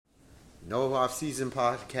No off-season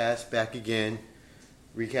podcast back again,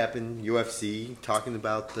 recapping UFC, talking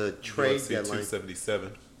about the trade UFC deadline.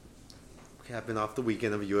 277. Capping off the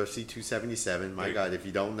weekend of UFC 277. My Hey. God, if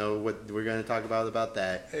you don't know what we're going to talk about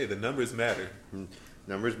that, Hey, the numbers matter.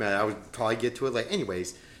 numbers matter. I would probably get to it like,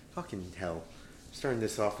 anyways, fucking hell. Starting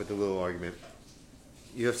this off with a little argument.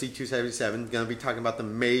 UFC 277, going to be talking about the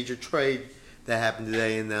major trade that happened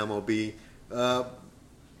today in the MLB.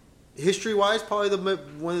 History-wise, probably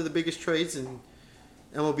one of the biggest trades in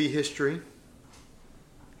MLB history.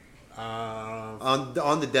 On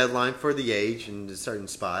the deadline for the age and a certain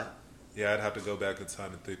spot. Yeah, I'd have to go back in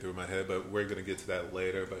time and think through my head, but we're going to get to that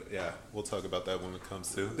later. But yeah, we'll talk about that when it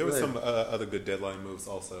comes to. There was some other good deadline moves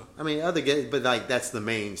also. I mean, but like that's the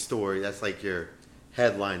main story. That's like your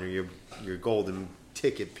headliner, your golden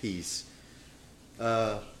ticket piece.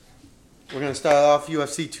 We're gonna start off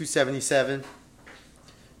UFC 277.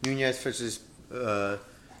 Nunez versus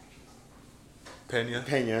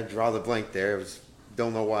Pena. Draw the blank there.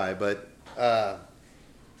 Don't know why, but I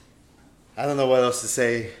don't know what else to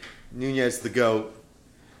say. Nunez the GOAT.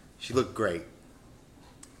 She looked great.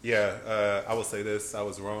 Yeah, I will say this. I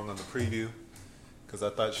was wrong on the preview because I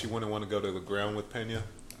thought she wouldn't want to go to the ground with Pena.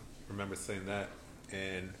 I remember saying that.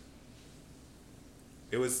 And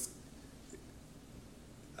it was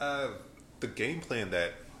the game plan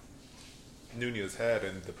that Nunez had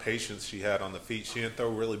and the patience she had on the feet. She didn't throw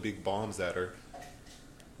really big bombs at her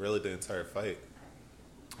really the entire fight.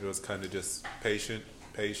 It was kind of just patient,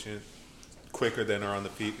 quicker than her on the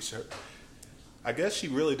feet. I guess she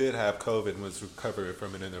really did have COVID and was recovering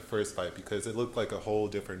from it in her first fight because it looked like a whole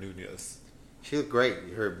different Nunez. She looked great.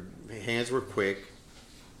 Her hands were quick.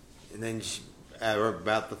 And then at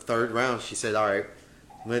about the third round, she said, all right,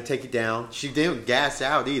 I'm going to take it down. She didn't gas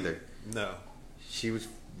out either. No. She was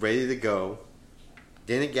ready to go.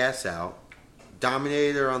 Didn't gas out.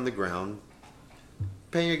 Dominated her on the ground.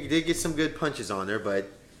 Pena did get some good punches on her,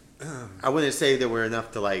 but I wouldn't say they were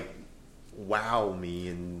enough to, like, wow me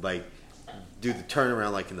and, like, do the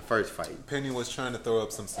turnaround like in the first fight. Pena was trying to throw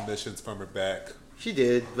up some submissions from her back. She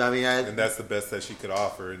did. I mean, and that's the best that she could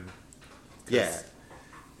offer. And yeah.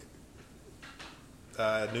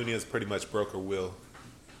 Nunez pretty much broke her will.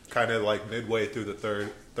 Kind of like midway through the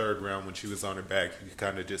third round when she was on her back, you could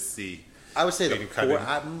kind of just see. I would say the fourth.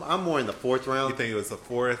 I'm more in the fourth round. You think it was the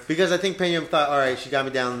fourth? Because I think Pena thought, all right, she got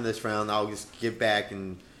me down in this round. I'll just get back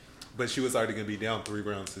and. But she was already going to be down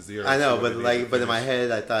 3-0. I know, but in my head,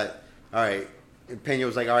 I thought, all right. And Pena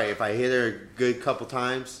was like, all right, if I hit her a good couple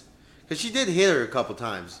times, because she did hit her a couple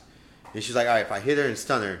times, and she's like, all right, if I hit her and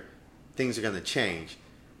stun her, things are going to change.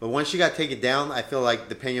 But once she got taken down, I feel like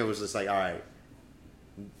the Pena was just like, all right,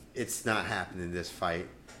 it's not happening in this fight.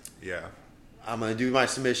 Yeah. I'm going to do my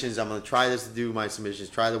submissions. I'm going to try to do my submissions,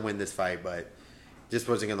 try to win this fight, but this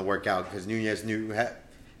wasn't going to work out because Nunez had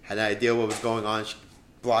an idea what was going on. She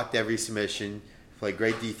blocked every submission, played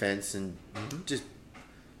great defense, and just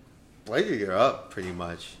bladed her up pretty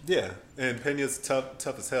much. Yeah, and Pena's tough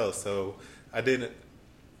as hell, so I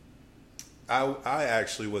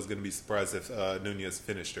actually was going to be surprised if Nunez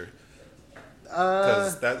finished her.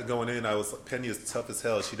 Because that going in, Pena's tough as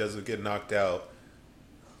hell. She doesn't get knocked out.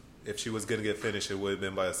 If she was going to get finished, it would have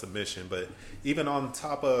been by a submission. But even on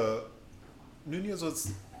top of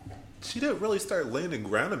Nunez she didn't really start landing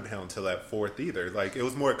ground and pound till that fourth either. Like it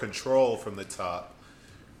was more control from the top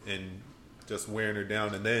and just wearing her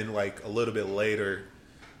down. And then like a little bit later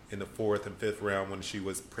in the fourth and fifth round when she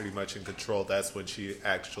was pretty much in control, that's when she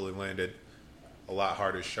actually landed a lot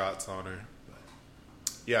harder shots on her. But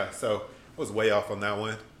yeah, so I was way off on that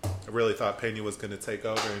one. I really thought Pena was going to take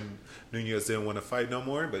over and Nunez didn't want to fight no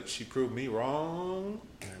more, but she proved me wrong.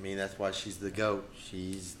 I mean, that's why she's the GOAT.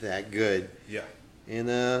 She's that good. Yeah. And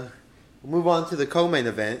we'll move on to the co-main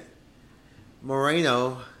event.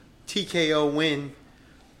 Moreno, TKO win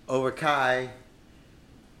over Kai.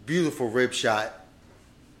 Beautiful rib shot.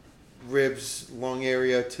 Ribs, long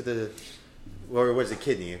area to the, or was it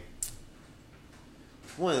kidney?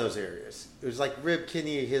 One of those areas. It was like rib,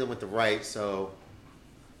 kidney, he hit him with the right, so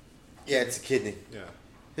yeah, it's a kidney. Yeah.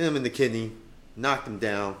 Hit him in the kidney, knocked him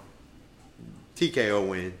down. TKO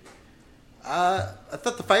win. I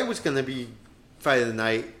thought the fight was going to be fight of the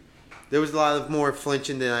night. There was a lot of more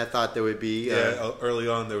flinching than I thought there would be. Yeah, early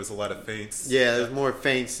on there was a lot of feints. Yeah, there was more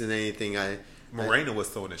feints than anything. Moreno was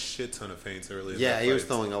throwing a shit ton of feints early. Yeah, he was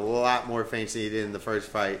throwing a lot more feints than he did in the first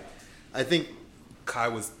fight. I think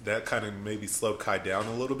Kai that kind of maybe slowed Kai down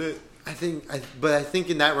a little bit. But I think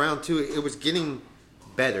in that round too, it was getting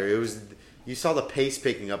better. You saw the pace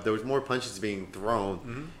picking up. There was more punches being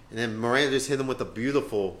thrown, and then Moreno just hit him with a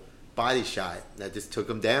beautiful body shot that just took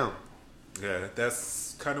him down. Yeah,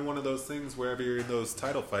 that's kind of one of those things wherever you're in those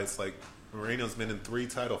title fights. Like Moreno's been in 3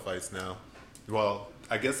 title fights now. Well,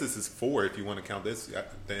 I guess this is 4 if you want to count this,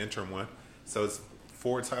 the interim one. So it's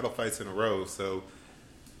 4 title fights in a row. So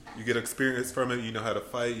you get experience from it. You know how to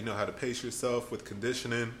fight. You know how to pace yourself with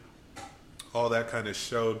conditioning. All that kind of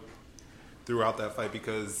showed throughout that fight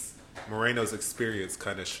because Moreno's experience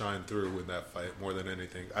kind of shined through in that fight more than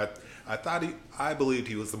anything. I believed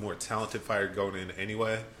he was the more talented fighter going in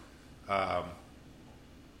anyway.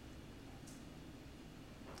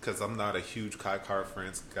 Because I'm not a huge Kai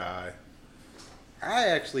Kara-France guy. I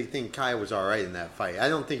actually think Kai was all right in that fight. I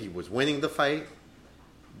don't think he was winning the fight,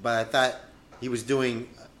 but I thought he was doing.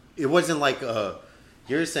 It wasn't like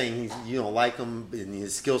you're saying you don't like him and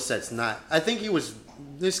his skill set's not. I think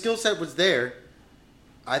his skill set was there.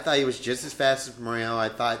 I thought he was just as fast as Moreno. I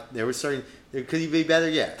thought there could he be better?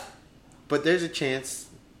 Yeah, but there's a chance.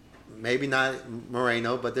 Maybe not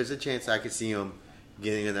Moreno, but there's a chance I could see him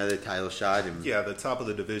getting another title shot. And yeah, the top of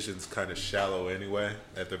the division's kind of shallow anyway,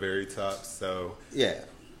 at the very top. So yeah,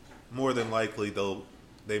 more than likely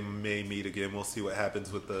they may meet again. We'll see what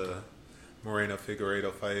happens with the Moreno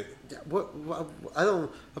Figueiredo fight. I don't.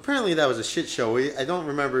 Apparently that was a shit show. I don't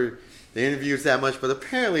remember the interviews that much, but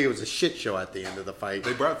apparently it was a shit show at the end of the fight.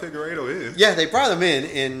 They brought Figueiredo in. Yeah, they brought him in,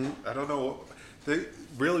 and I don't know. They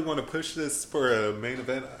really want to push this for a main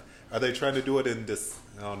event. Are they trying to do it in this?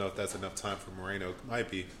 I don't know if that's enough time for Moreno. Might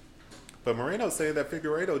be. But Moreno's saying that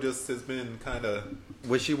Figueiredo just has been kind of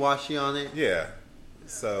wishy-washy on it. Yeah.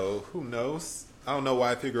 So, who knows? I don't know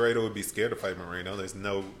why Figueiredo would be scared to fight Moreno. There's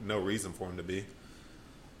no reason for him to be.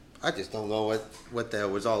 I just don't know what that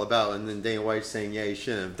was all about. And then Dana White's saying, yeah, he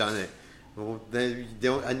shouldn't have done it. Well,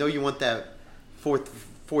 I know you want that fourth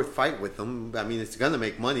fight with them. I mean, it's going to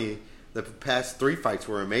make money. The past 3 fights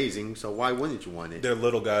were amazing, so why wouldn't you want it? They're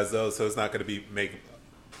little guys, though, so it's not going to make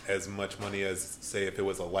as much money as, say, if it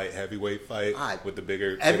was a light heavyweight fight with the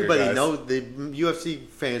bigger everybody guys. Know the UFC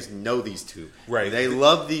fans know these two. Right. They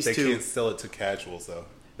love these two. They can't sell it to casuals, though.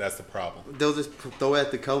 That's the problem. They'll just throw it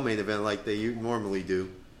at the co-main event like they normally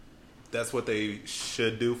do. That's what they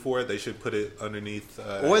should do for it. They should put it underneath.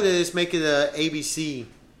 Or they just make it a ABC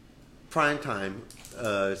primetime.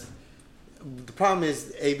 The problem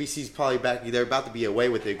is ABC's probably back. They're about to be away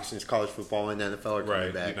with it since college football and NFL are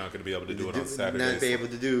coming back. You're not going to be able to do it on Saturdays. Not be able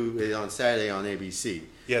to do it on Saturday on ABC.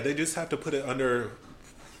 Yeah, they just have to put it under.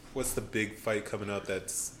 What's the big fight coming up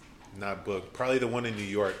that's not booked? Probably the one in New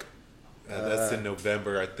York. That's in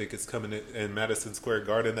November. I think it's coming in Madison Square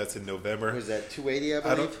Garden. That's in November. Was that 280?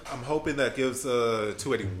 I believe. I'm hoping that gives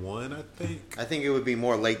 281. I think. I think it would be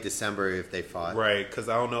more late December if they fought. Right, because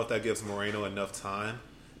I don't know if that gives Moreno enough time.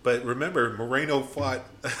 But remember, Moreno fought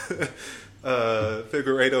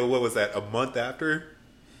Figueiredo. What was that? A month after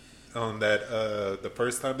on that the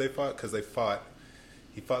first time they fought, because he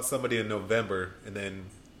fought somebody in November, and then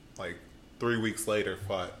like 3 weeks later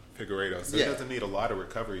fought Figueiredo. So he doesn't need a lot of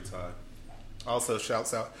recovery time. Also,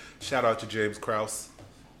 shout out to James Krause.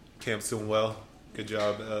 Camp's doing well. Good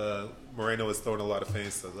job. Moreno is throwing a lot of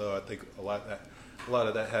feints. So I think a lot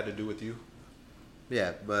of that had to do with you.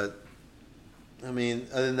 Yeah, but. I mean,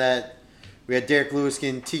 other than that, we had Derek Lewis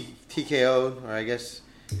getting TKO'd, or I guess...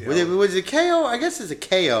 Yeah. Was it KO? I guess it's a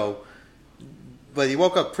KO, but he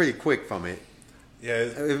woke up pretty quick from it. Yeah.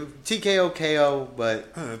 TKO, KO,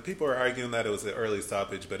 but... People are arguing that it was an early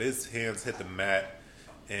stoppage, but his hands hit the mat,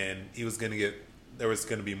 and he was going to get... There was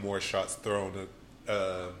going to be more shots thrown.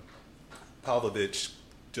 Pavlovich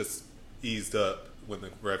just eased up when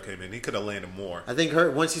the ref came in. He could have landed more. I think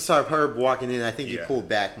once he saw Herb walking in, I think he pulled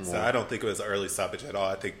back more. So I don't think it was an early stoppage at all.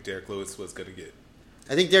 I think Derek Lewis was going to get...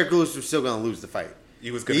 I think Derek Lewis was still going to lose the fight.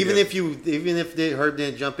 He was going to even if Herb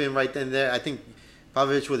didn't jump in right then and there, I think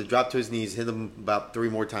Pavlovich would have dropped to his knees, hit him about 3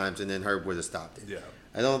 more times, and then Herb would have stopped it. Yeah.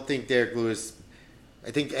 I don't think Derek Lewis...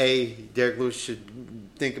 I think, Derek Lewis should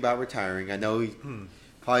think about retiring. I know he's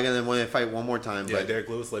probably going to want to fight one more time. Yeah, but Derek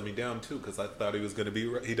Lewis let me down, too, because I thought he was going to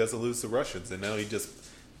be... He doesn't lose to Russians, and now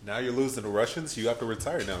now you're losing to Russians, you have to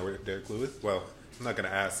retire now, Derek Lewis. Well, I'm not going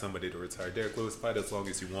to ask somebody to retire. Derek Lewis, fight as long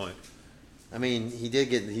as you want. I mean,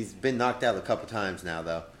 he's been knocked out a couple times now,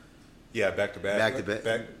 though. Yeah, back to back.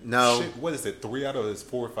 No. Shit, what is it? 3 out of his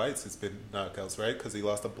 4 fights has been knockouts, right? Because he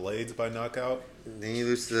lost to Blades by knockout. Then he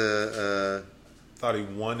lost to... thought he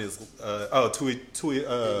won his... Tui.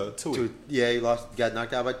 Yeah, he got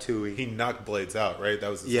knocked out by Tui. He knocked Blades out, right?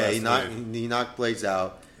 That was his last win. He knocked Blades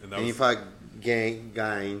out. And he fought Gain.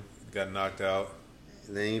 Got knocked out.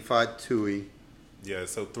 And then he fought Tui. Yeah,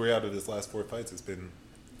 so 3 out of his last 4 fights has been...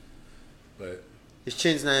 But his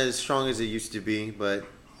chin's not as strong as it used to be, but...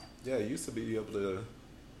 Yeah, he used to be able to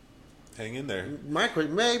hang in there.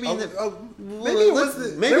 Maybe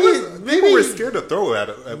People were scared to throw at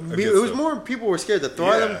it. It was more people were scared to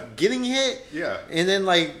throw at him getting hit. Yeah. And then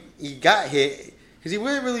like he got hit because he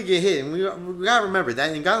wouldn't really get hit. And we gotta remember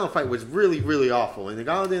that Ngannou fight was really, really awful. And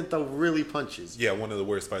Ngannou didn't throw really punches. Yeah, one of the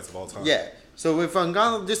worst fights of all time. Yeah. So if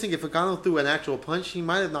Ngannou threw an actual punch, he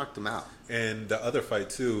might have knocked him out. And the other fight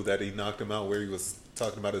too that he knocked him out, where he was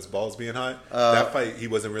talking about his balls being hot. That fight, he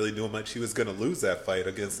wasn't really doing much. He was going to lose that fight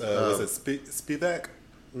against was it Spivak?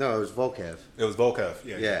 No, it was Volkov. It was Volkov.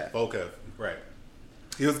 Yeah. Volkov. Right.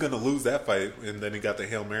 He was going to lose that fight, and then he got the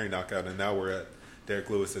Hail Mary knockout, and now we're at Derek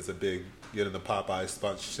Lewis as a big, getting the Popeye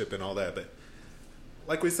sponsorship and all that. But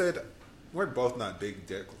like we said, we're both not big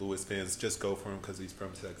Derek Lewis fans. Just go for him because he's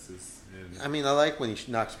from Texas. And I mean, I like when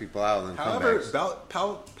he knocks people out. And however,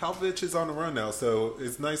 Pavlovich is on the run now, so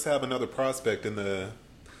it's nice to have another prospect in the.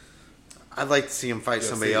 I'd like to see him fight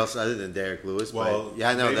somebody else other than Derek Lewis. Well, but yeah,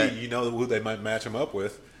 I know maybe that. You know who they might match him up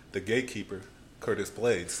with? The gatekeeper, Curtis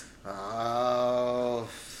Blades. Oh.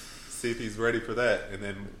 See if he's ready for that, and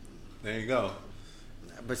then there you go.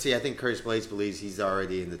 But see, I think Curtis Blades believes he's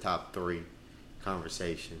already in the top 3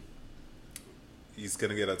 conversation. He's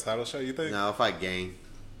gonna get a title shot, you think? No, if I gain.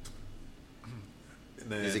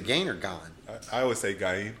 Then, is it gain or gone? I always say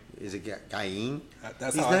Gain. Is it Gain?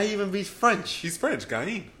 He's French. He's French,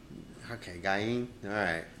 Gain. Okay, Gain. All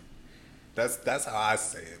right. That's how I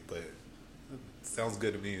say it, but it sounds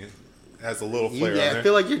good to me. It has a little flair on I there.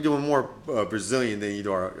 feel like you're doing more Brazilian than you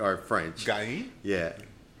do our French. Gain? Yeah.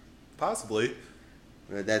 Possibly.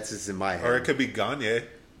 That's just in my head. Or it could be Gagne.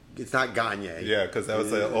 It's not Gagne. Yeah, because that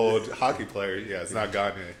was an old hockey player. Yeah, it's not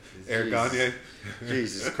Gagne. Eric Gagne.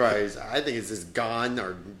 Jesus Christ. I think it's just Gone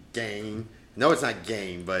or Gain. No, it's not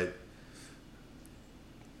Gain, but...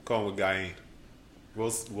 Going with Gain.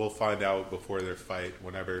 We'll find out before their fight,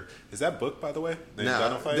 whenever... Is that booked, by the way? The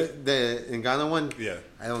Ngannou fight? The Ngannou one? Yeah.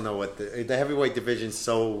 I don't know what... The heavyweight division's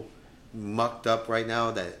so mucked up right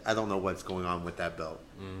now that I don't know what's going on with that belt.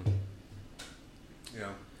 Mm. Yeah.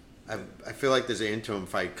 I feel like there's an interim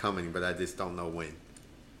fight coming, but I just don't know when.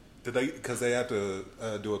 Did they? Because they have to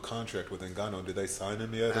do a contract with Ngannou. Did they sign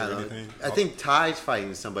him yet or anything? I think Ty's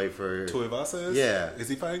fighting somebody for... Tuivasa is? Yeah. Is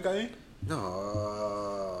he fighting Gain? No.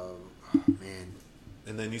 Oh, man.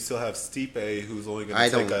 And then you still have Stipe, who's only going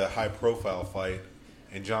to take a high-profile fight.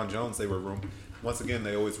 And John Jones, once again,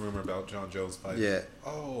 they always rumor about John Jones fighting. Yeah.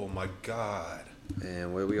 Oh, my God.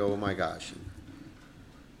 And where we oh, my gosh.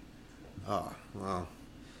 Oh, well...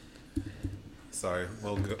 Sorry,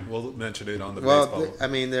 we'll mention it on the baseball. I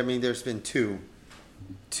mean, there's been two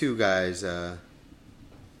guys that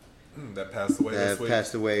passed away this week.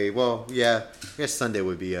 Passed away. Well, yeah, I guess Sunday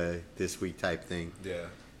would be a this week type thing. Yeah,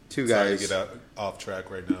 two Sorry guys. to get off track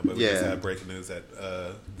right now, but we just had breaking news that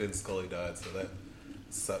Vince Scully died, so that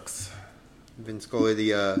sucks. Vince Scully,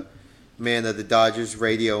 the man of the Dodgers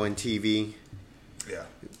radio and TV. Yeah,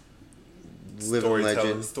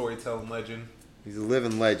 storytelling legend. He's a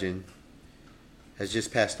living legend. Has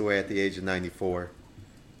just passed away at the age of 94.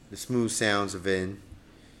 The smooth sounds of Vin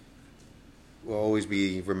will always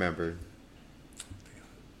be remembered.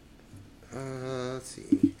 Let's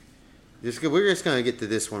see. We're just going to get to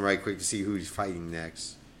this one right quick to see who's fighting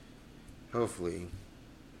next. Hopefully.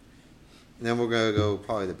 And then we're going to go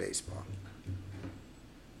probably to baseball.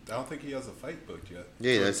 I don't think he has a fight booked yet.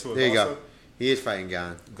 Yeah, there you go. He is fighting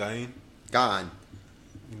Gain? Gone.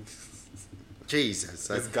 Jesus.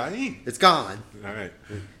 It's Gain. It's gone. All right.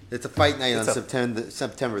 It's a fight night on September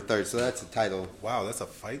 3rd, so that's the title. Wow, that's a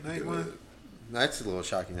fight night one? That's a little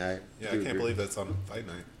shocking. Yeah, I can't believe that's on a fight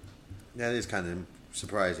night. That is kind of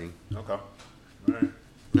surprising. Okay. All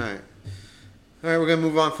right. All right, we're going to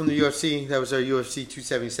move on from the UFC. That was our UFC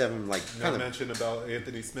 277. No mention about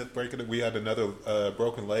Anthony Smith breaking it. We had another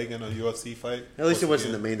broken leg in a UFC fight. At least it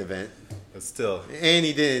wasn't the main event. But still. And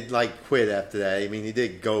he didn't, quit after that. I mean, he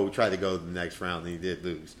did try to go to the next round, and he did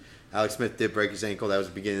lose. Alex Smith did break his ankle. That was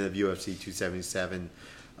the beginning of UFC 277.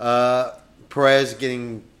 Perez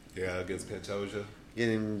getting... Yeah, against Pantoja.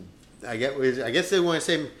 I guess they want to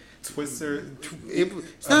say... Twister.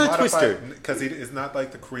 It's not a twister. Because it's not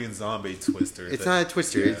like the Korean zombie twister. It's not a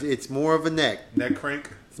twister. Yeah. It's more of a neck. Neck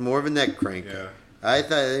crank? It's more of a neck crank. Yeah. I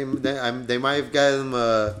thought they might have got him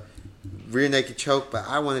a rear naked choke, but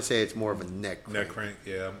I want to say it's more of a neck crank. Neck crank,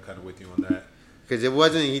 yeah, I'm kind of with you on that. Because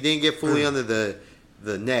he didn't get fully under the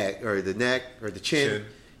neck or the chin.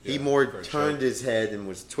 He turned his head and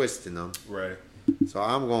was twisting them. Right. So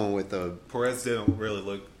I'm going with the... Perez didn't really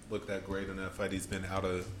look that great in that fight. He's been out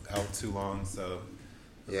too long, so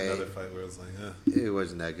another fight where it was like, It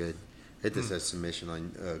wasn't that good. It just says submission on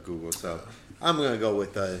Google, so I'm gonna go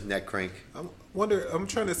with neck crank. I'm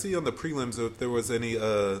trying to see on the prelims if there was any,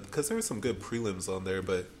 because there were some good prelims on there,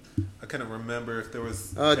 but I couldn't remember if there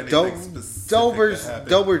was anything specific that happened.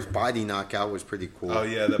 Dober's body knockout was pretty cool. Oh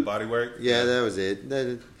yeah, the body work. Yeah, that was it.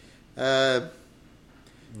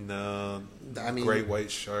 No, I mean, Great White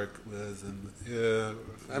Shark was, yeah.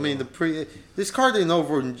 I mean, this card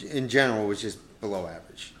in general was just below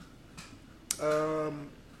average.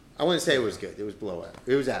 I wouldn't say it was good. It was below average.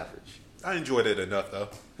 It was average. I enjoyed it enough, though.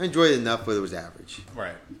 I enjoyed it enough, but it was average.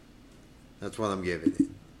 Right. That's what I'm giving it.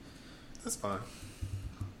 That's fine.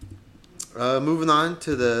 Moving on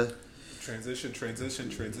to the transition.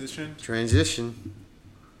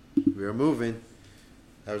 We are moving.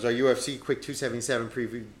 That was our UFC quick 277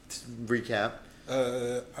 preview recap.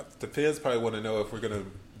 The fans probably want to know if we're gonna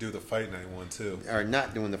do the fight night one too. Or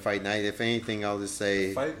not doing the fight night. If anything, I'll just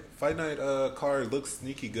say fight night card looks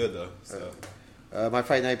sneaky good though. So. My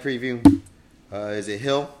fight night preview is it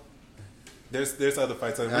Hill? There's other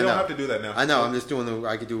fights. We don't have to do that now. I know. I'm just doing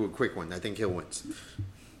I could do a quick one. I think Hill wins.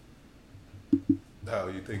 Oh,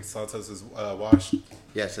 you think Santos is washed?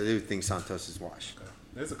 Yes, I do think Santos is washed. Okay.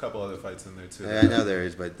 There's a couple other fights in there too. Yeah, I know there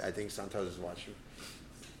is, but I think Santos is washed.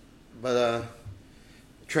 But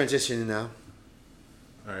transitioning now.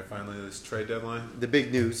 All right, finally this trade deadline. The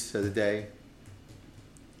big news of the day.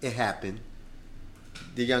 It happened.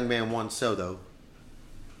 The young man Juan Soto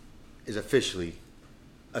is officially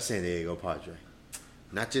a San Diego Padre.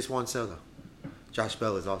 Not just Juan Soto. Josh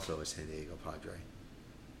Bell is also a San Diego Padre.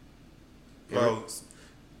 Well,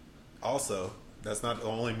 also, that's not the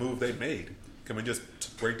only move they made. Can we just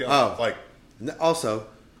break down Also,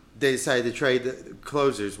 they decided to trade the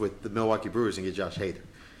closers with the Milwaukee Brewers and get Josh Hader.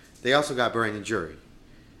 They also got Brandon Jury.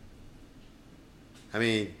 I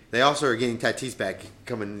mean, they also are getting Tatis back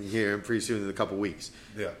coming here pretty soon in a couple weeks.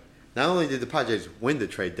 Yeah. Not only did the Padres win the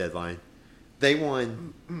trade deadline, they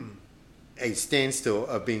won a standstill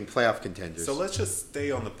of being playoff contenders. So let's just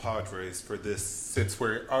stay on the Padres for this since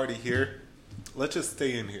we're already here. Let's just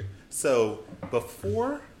stay in here. So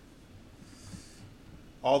before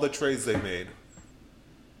all the trades they made,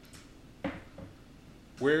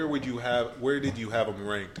 where did you have them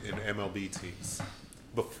ranked in MLB teams?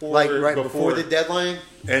 Before the deadline?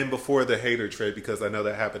 And before the Hader trade, because I know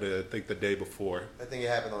that happened, I think, the day before. I think it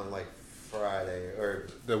happened on Friday or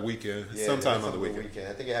the weekend, yeah, sometime on the weekend.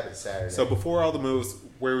 I think it happened Saturday. So before all the moves,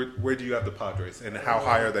 where do you have the Padres, and how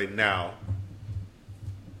high are they now?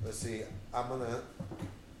 Let's see. I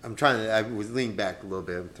was leaning back a little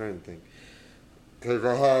bit. I'm trying to think. Because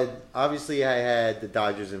I had the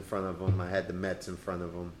Dodgers in front of them. I had the Mets in front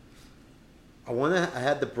of them. I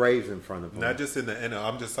had the Braves in front of them. Not just in the NL.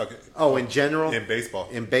 I'm just talking. Oh, in general? In baseball.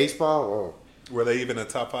 In baseball? Oh. Were they even a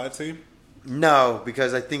top 5 team? No,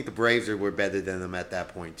 because I think the Braves were better than them at that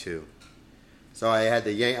point too. So I had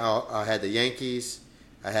the Yankees,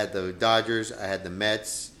 I had the Dodgers, I had the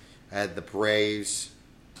Mets, I had the Braves.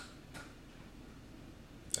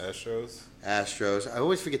 Astros. I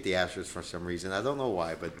always forget the Astros for some reason. I don't know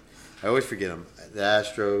why, but I always forget them. The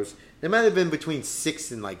Astros. They might have been between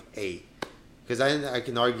 6 and 8. Because I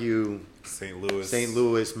can argue St.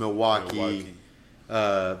 Louis, Milwaukee.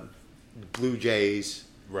 Blue Jays,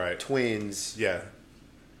 right? Twins, yeah.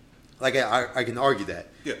 I can argue that.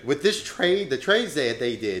 Yeah. With this trade, the trades that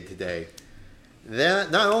they did today,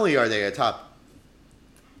 not only are they a top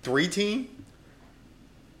 3 team,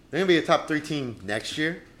 they're gonna be a top 3 team next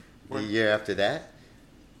year, the year after that.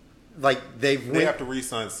 They have to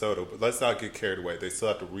re-sign Soto, but let's not get carried away. They still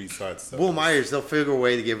have to re-sign Soto. Will Myers, they'll figure a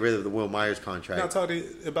way to get rid of the Will Myers contract. Now, talking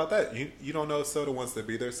about that, you don't know if Soto wants to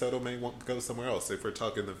be there. Soto may want to go somewhere else. If we're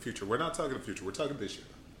talking the future, we're not talking the future. We're talking this year.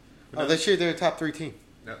 This year they're a top 3 team.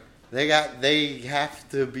 No. They have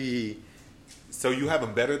to be. So you have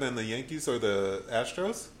them better than the Yankees or the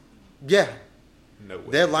Astros? Yeah. No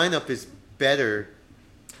way. Their lineup is better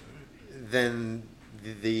than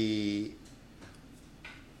the.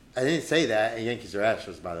 I didn't say that. Yankees or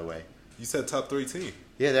Astros, by the way. You said top 3 team.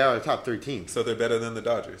 Yeah, they are a top 3 team. So they're better than the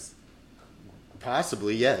Dodgers.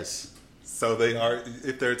 Possibly, yes. So they are.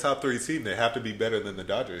 If they're a top 3 team, they have to be better than the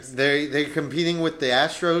Dodgers. They're competing with the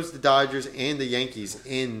Astros, the Dodgers, and the Yankees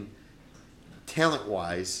in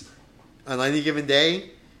talent-wise. On any given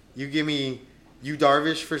day, you give me Yu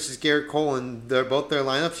Darvish versus Garrett Cole, and both their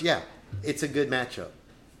lineups. Yeah, it's a good matchup.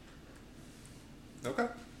 Okay.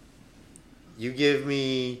 You give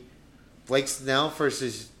me Blake Snell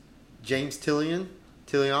versus James Talion.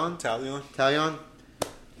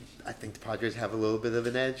 I think the Padres have a little bit of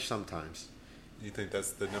an edge sometimes. You think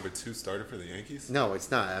that's the number 2 starter for the Yankees? No,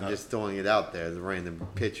 it's not. I'm just throwing it out there as a random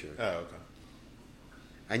pitcher. Oh, okay.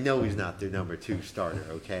 I know he's not their number 2 starter.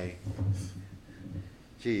 Okay.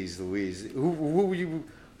 Jeez Louise. Who were you?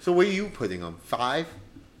 So where are you putting him? 5?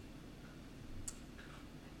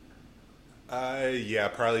 Yeah,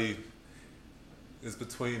 probably is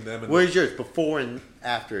between them and. Where's yours? Before and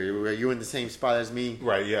after? Were you in the same spot as me?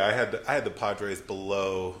 Right. Yeah, I had the Padres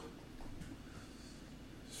below,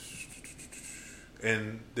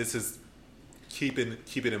 and this is keeping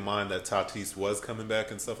in mind that Tatis was coming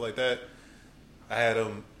back and stuff like that. I had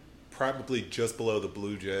him probably just below the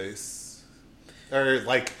Blue Jays, or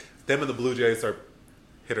like them and the Blue Jays are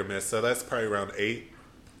hit or miss. So that's probably around 8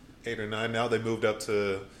 or 9. Now they moved up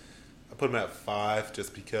to. I put them at 5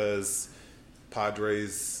 just because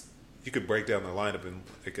Padres. You could break down the lineup and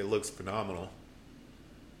like, it looks phenomenal.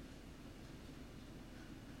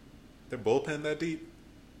 Their bullpen that deep?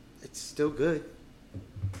 It's still good.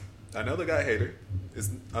 I know they got Hader.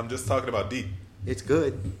 I'm just talking about deep. It's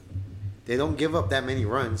good. They don't give up that many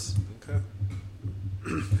runs. Okay.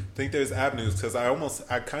 I think there's avenues because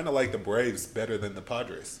I kind of like the Braves better than the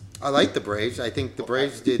Padres. I like the Braves. I think the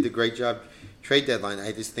Braves did a great job trade deadline.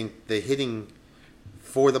 I just think the hitting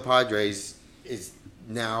for the Padres is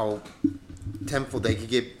now tenfold. They could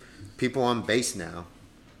get people on base now.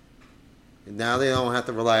 And now they don't have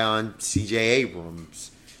to rely on C.J.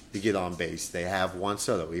 Abrams to get on base. They have Juan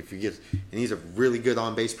Soto. And he's a really good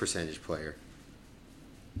on base percentage player.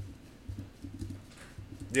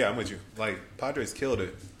 Yeah, I'm with you. Like, Padres killed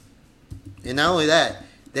it. And not only that,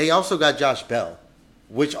 they also got Josh Bell,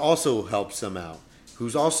 which also helps them out,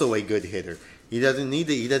 who's also a good hitter. He doesn't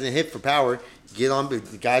hit for power.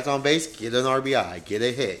 The guys on base, get an RBI, get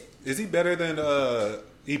a hit. Is he better than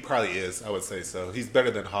he probably is, I would say so. He's better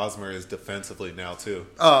than Hosmer is defensively now too.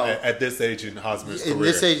 Oh, at this age in Hosmer's career. In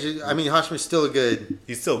this age, I mean, Hosmer's still a good.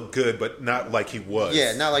 He's still good, but not like he was.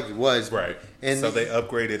 Yeah, not like he was. Right. And so they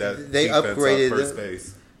upgraded on first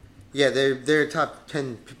base. Yeah, they're a top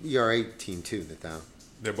 10 ERA team too. Now.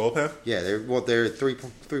 Their bullpen? Yeah, they're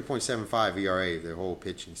 3.75 ERA. Their whole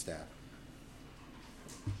pitching staff.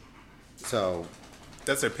 So.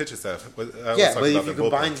 That's their pitching staff. But if you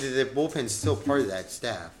combine the bullpen's still part of that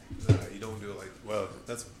staff. You don't do it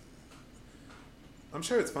that's. I'm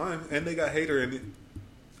sure it's fine, and they got Hader, and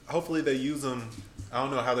hopefully they use him. I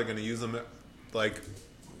don't know how they're going to use him. Like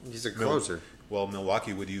he's a closer.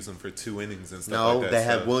 Milwaukee would use him for 2 innings and stuff like that. No, they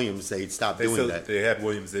had Williams. They'd stop doing that. They had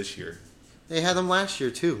Williams this year. They had him last year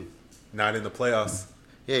too. Not in the playoffs.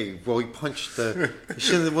 Yeah, well, he punched the.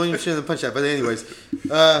 Williams shouldn't have punched that. But anyways,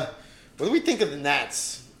 what do we think of the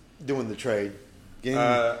Nats doing the trade?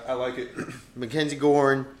 I like it. Mackenzie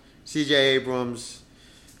Gorn, C.J. Abrams,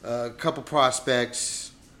 a couple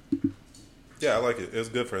prospects. Yeah, I like it. It was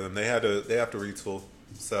good for them. They have to retool.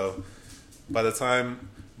 So by the time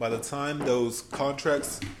those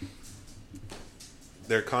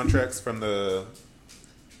their contracts from the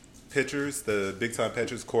pitchers, the big time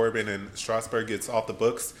pitchers, Corbin and Strasburg gets off the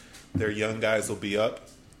books, their young guys will be up.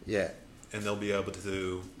 Yeah. And they'll be able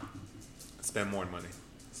to spend more money.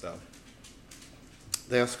 So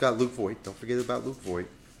they also got Luke Voigt. Don't forget about Luke Voigt.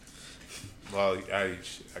 Well, I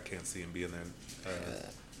can't see him being there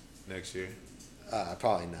next year.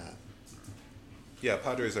 Probably not. Yeah,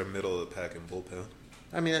 Padres are middle of the pack in bullpen.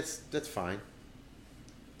 I mean, that's fine.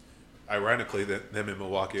 Ironically, them and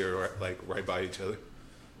Milwaukee are like right by each other.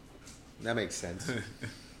 That makes sense.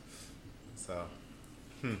 So,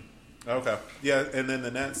 okay, yeah, and then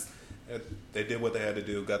the Nats, they did what they had to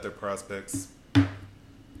do, got their prospects.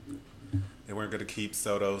 They weren't going to keep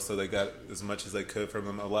Soto, so they got as much as they could from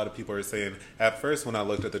him. A lot of people are saying, at first when I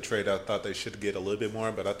looked at the trade, I thought they should get a little bit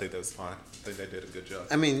more, but I think that was fine. I think they did a good job.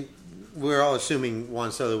 I mean, we're all assuming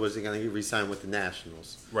Juan Soto wasn't going to re-sign with the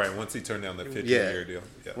Nationals. Right, once he turned down that 15-year deal.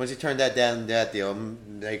 Yeah. Once he turned that deal,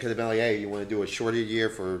 they could have been like, hey, you want to do a shorter year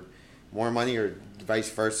for more money or vice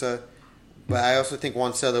versa? But I also think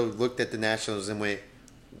Juan Soto looked at the Nationals and went,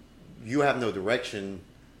 you have no direction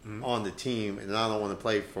on the team, and I don't want to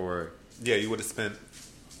play for... Yeah, you would have spent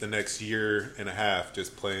the next year and a half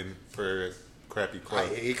just playing for a crappy club.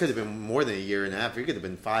 It could have been more than a year and a half. It could have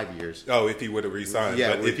been 5 years. Oh, if he would have re-signed.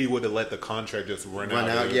 Yeah, but if he would have let the contract just run out,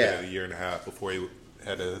 it would have been a year and a half before he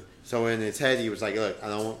had to... So in his head, he was like, look, I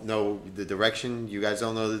don't know the direction. You guys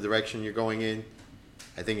don't know the direction you're going in.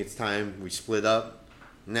 I think it's time we split up.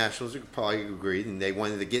 Nationals probably agreed, and they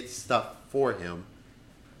wanted to get stuff for him.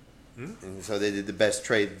 And so they did the best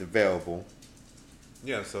trade available.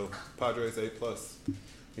 Yeah, so Padres A+.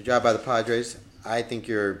 Good job by the Padres. I think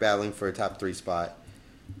you're battling for a top 3 spot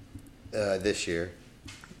this year.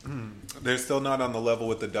 They're still not on the level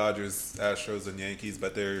with the Dodgers, Astros, and Yankees,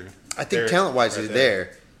 but they're... I think talent-wise they're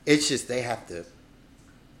there. It's just they have to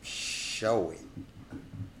show it.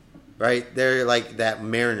 right? They're like that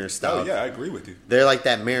Mariner style. Oh yeah, I agree with you. They're like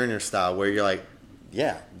that Mariner style where you're like,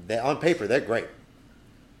 yeah, on paper they're great.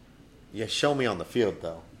 Yeah, show me on the field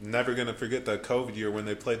though. Never gonna forget the COVID year when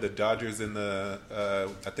they played the Dodgers in the.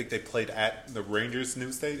 I think they played at the Rangers'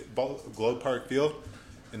 new Globe Park Field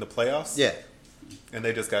in the playoffs. Yeah, and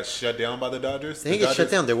they just got shut down by the Dodgers. They didn't get shut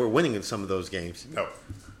down. They were winning in some of those games. No.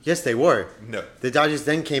 Yes, they were. No. The Dodgers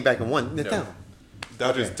then came back and won. No.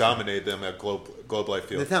 Dodgers dominated them at Globe Life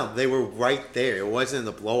Field. No, they were right there. It wasn't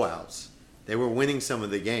the blowouts. They were winning some of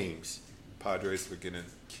the games. Padres were getting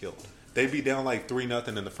killed. They'd be down like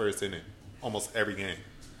 3-0 in the first inning, almost every game.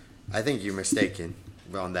 I think you're mistaken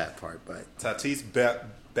on that part, but Tatis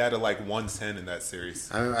batted like 110 in that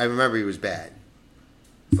series. I remember he was bad.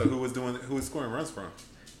 So who was scoring runs from?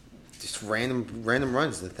 Just random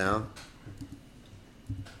runs, Nathal.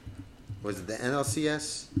 Was it the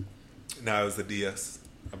NLCS? No, it was the DS,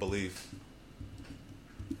 I believe.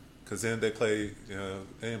 Because then they played,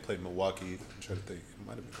 they didn't play Milwaukee. I'm trying to think. It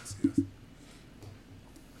might have been LCS.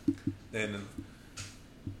 And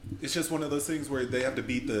it's just one of those things where they have to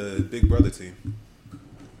beat the Big Brother team.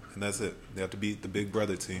 And that's it. They have to beat the Big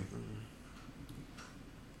Brother team.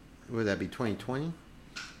 Would that be 2020?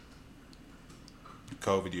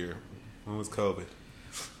 COVID year. When was COVID?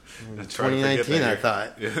 2019, I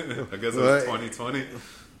thought. Yeah, I guess it was 2020.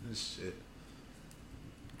 Shit.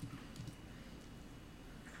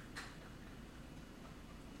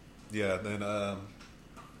 Yeah, then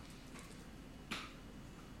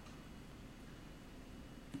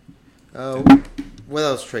what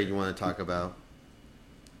else trade you want to talk about?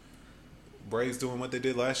 Braves doing what they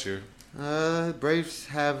did last year. Braves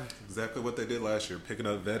have exactly what they did last year, picking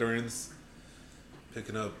up veterans,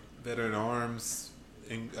 picking up veteran arms,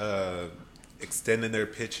 extending their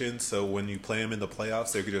pitching. So when you play them in the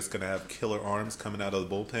playoffs, they're just going to have killer arms coming out of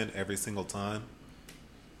the bullpen every single time.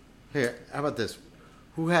 Here, how about this?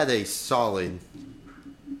 Who had a solid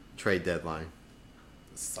trade deadline?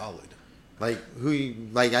 Solid. Like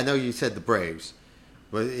I know you said the Braves,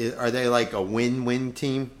 but are they like a win-win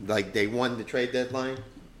team? Like they won the trade deadline?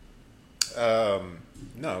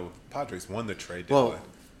 No, Padres won the trade deadline. Well,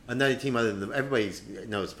 another team other than everybody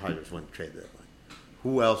knows the Padres won the trade deadline.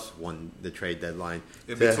 Who else won the trade deadline?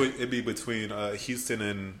 It'd be between Houston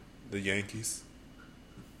and the Yankees.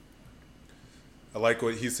 I like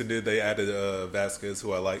what Houston did. They added Vasquez,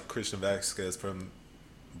 who I like, Christian Vasquez from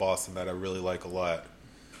Boston, that I really like a lot.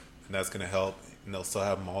 And that's going to help. And they'll still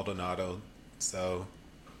have Maldonado. So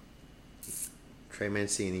Trey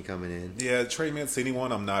Mancini coming in. Yeah, Trey Mancini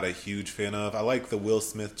one I'm not a huge fan of. I like the Will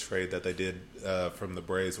Smith trade that they did from the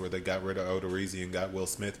Braves where they got rid of Odorizzi and got Will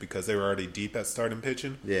Smith because they were already deep at starting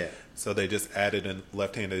pitching. Yeah. So they just added a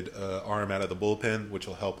left-handed arm out of the bullpen, which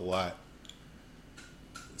will help a lot.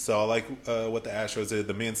 So I like what the Astros did.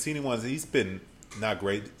 The Mancini ones, he's been not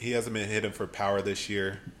great. He hasn't been hitting for power this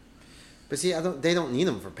year. But see, they don't need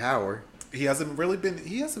him for power. He hasn't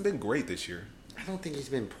been great this year. I don't think he's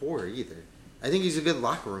been poor either. I think he's a good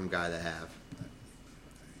locker room guy to have.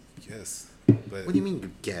 Yes. But what do you mean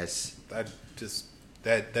you guess?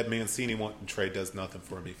 That Mancini trade does nothing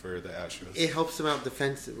for me for the Astros. It helps him out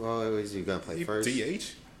defensive. Well, is he going to play first?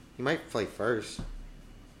 DH? He might play first.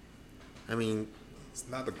 I mean, he's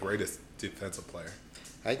not the greatest defensive player.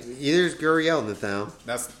 Either is Gurriel, Nathal.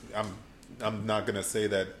 I'm not going to say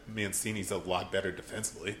that Mancini's a lot better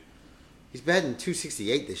defensively. He's batting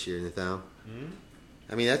 .268 this year, Nathal. Mm-hmm.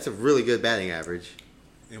 I mean, that's a really good batting average.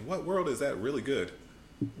 In what world is that really good?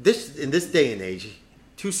 In this day and age,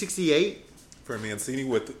 .268 for Mancini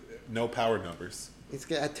with no power numbers. He's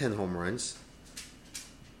got 10 home runs.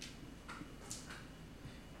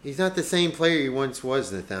 He's not the same player he once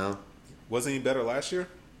was, Nathal. Wasn't he better last year?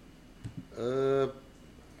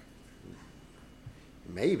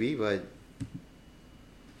 Maybe, but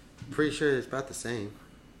I'm pretty sure it's about the same.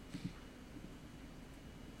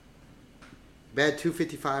 Bad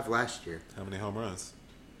 .255 last year. How many home runs?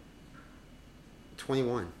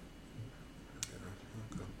 21.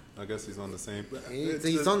 Yeah, okay. I guess he's on the same.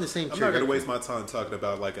 He's on the same. I'm not going to waste my time talking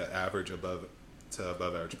about like an average above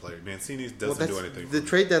average player. Mancini doesn't do anything. The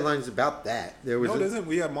trade deadline is about that. No, it isn't.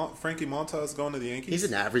 We have Frankie Montas going to the Yankees. He's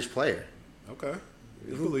an average player. Okay,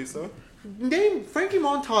 you believe so? Frankie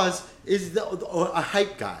Montas is a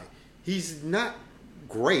hype guy. He's not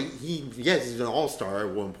great. He's an all-star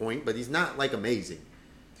at one point, but he's not like amazing.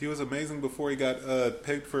 He was amazing before he got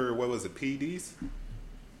picked for what was it, PEDs?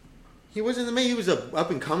 He wasn't amazing. He was an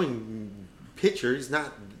up-and-coming pitcher. He's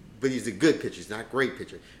not, but he's a good pitcher. He's not a great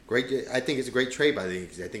pitcher. I think it's a great trade by the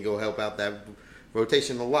Yankees. I think it'll help out that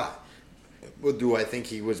rotation a lot. Well, do I think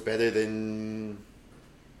he was better than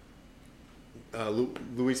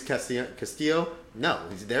Luis Castillo? No,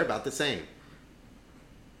 they're about the same.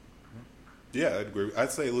 Yeah, I'd agree.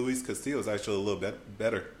 I'd say Luis Castillo is actually a little bit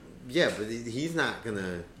better. Yeah, but he's not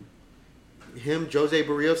gonna. Him, Jose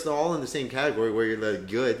Barrios, they're all in the same category where you're like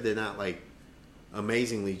good. They're not like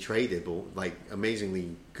amazingly tradable, like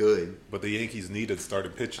amazingly good. But the Yankees needed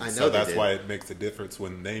started pitching, I know so they that's did. why it makes a difference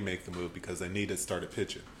when they make the move because they needed started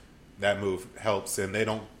pitching. That move helps, and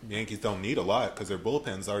the Yankees don't need a lot because their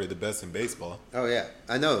bullpen's already the best in baseball. Oh yeah,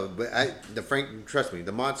 I know, but trust me,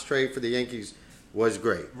 the Mott's trade for the Yankees was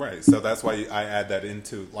great. Right, so that's why I add that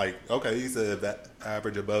into like, okay, he's that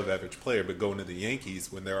average, above average player, but going to the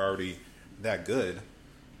Yankees when they're already that good,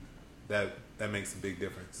 that makes a big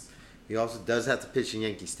difference. He also does have to pitch in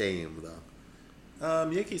Yankee Stadium, though.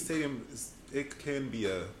 Yankee Stadium, it could be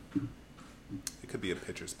a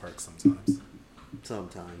pitcher's park sometimes.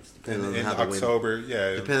 Sometimes, depending on In how the wind. October,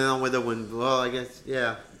 yeah. Depending on whether wind. Well, I guess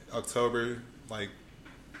yeah. October, like,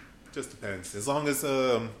 just depends. As long as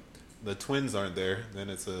the Twins aren't there, then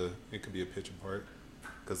it could be a pitching park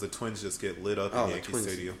because the Twins just get lit up in Yankee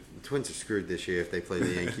Stadium. The Twins are screwed this year if they play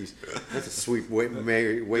the Yankees. That's a sweep waiting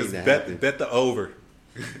to happen. Bet the over.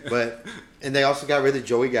 And they also got rid of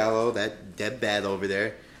Joey Gallo, that dead bat over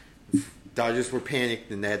there. Dodgers were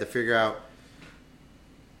panicked and they had to figure out.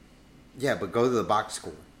 Yeah, but go to the box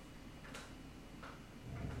score.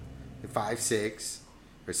 5-6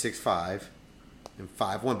 or 6-5 and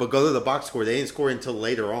 5-1. But go to the box score. They didn't score until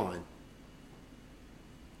later on.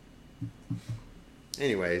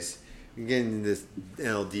 Anyways, we're getting into this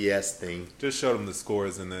NLDS thing. Just showed them the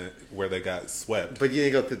scores where they got swept. But you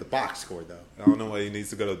didn't go through the box score, though. I don't know why he needs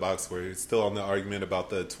to go to the box score. He's still on the argument about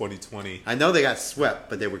the 2020. I know they got swept,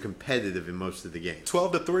 but they were competitive in most of the games.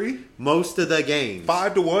 12-3? Most of the games.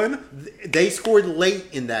 5-1? They scored late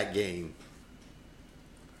in that game.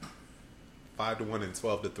 5-1 and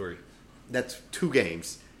 12-3. That's 2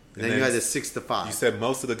 games. And then you had a 6-5. You said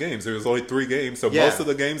most of the games. There was only 3 games, so Yeah. most of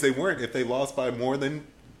the games they weren't. If they lost by more than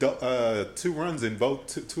 2 runs in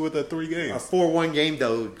both 2 of the 3 games. A 4-1 game,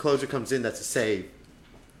 though, closer comes in, that's a save.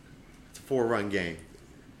 It's a 4-run game.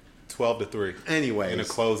 12-3. Anyways. In a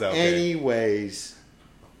closeout game. Anyways.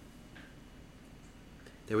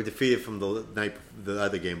 They were defeated from the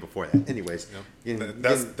other game before that. Anyways. Yep.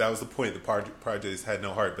 That was the point. The Padres had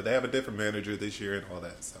no heart, but they have a different manager this year and all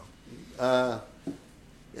that. So.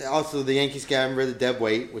 Also, the Yankees got rid of dead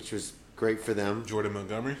weight, which was great for them. Jordan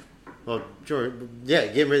Montgomery? Well, sure. Yeah,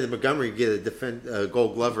 getting rid of Montgomery, get a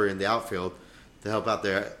Gold Glover in the outfield to help out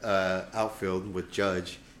their outfield with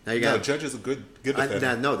Judge. Now you got Judge is a good defender.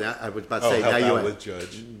 I was about to say help now out with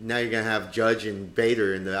Judge. Now you're gonna have Judge and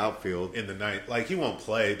Bader in the outfield In the night, like he won't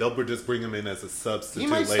play. They'll just bring him in as a substitute. He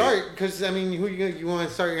might later. start because I mean, who you want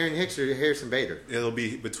to start? Aaron Hicks or Harrison Bader? It'll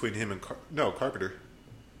be between him and Carpenter.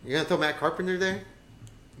 You're gonna throw Matt Carpenter there?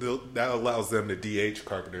 That allows them to DH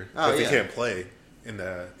Carpenter Oh, because yeah. he can't play in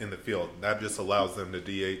the field. That just allows them to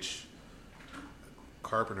DH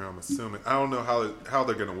Carpenter. I'm assuming. I don't know how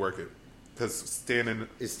they're going to work it because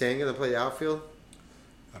Is Stan gonna play the outfield?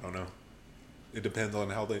 I don't know. It depends on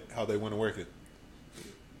how they want to work it.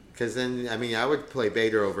 Because then I mean, I would play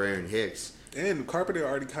Bader over Aaron Hicks. And Carpenter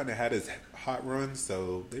already kind of had his hot run,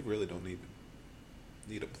 so they really don't need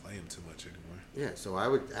to play him too much anymore. Yeah, so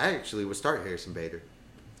I actually would start Harrison Bader.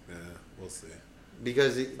 Yeah, we'll see.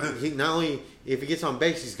 Because he not only if he gets on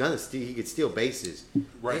base, he could steal bases.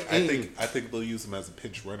 Right. And I think they'll use him as a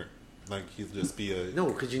pinch runner. Like he'll just be a no,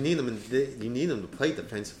 because you need him. You need him to play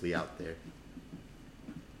defensively out there.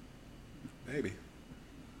 maybe.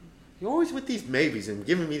 You're always with these maybes and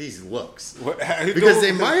giving me these looks. Because Because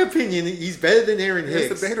in my opinion, he's better than Aaron Hicks.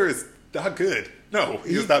 Harrison Bader is not good. No,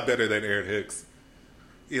 he's not better than Aaron Hicks.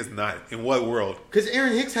 He is not. In what world? Because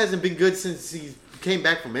Aaron Hicks hasn't been good since he came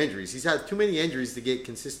back from injuries. He's had too many injuries to get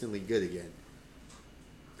consistently good again.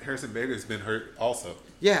 Harrison Bader's been hurt also.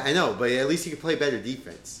 Yeah, I know, but at least he can play better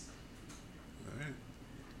defense. All right.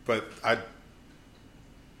 But I'm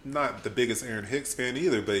not the biggest Aaron Hicks fan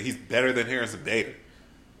either, but he's better than Harrison Bader.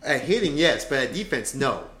 At hitting, yes, but at defense,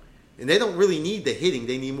 no. And they don't really need the hitting.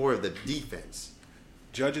 They need more of the defense.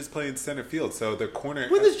 Judge is playing center field, so their corner...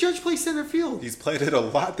 When does Judge play center field? He's played it a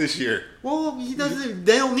lot this year. Well, he doesn't.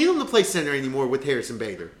 They don't need him to play center anymore with Harrison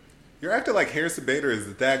Bader. You're acting like Harrison Bader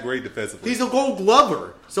is that great defensively. He's a Gold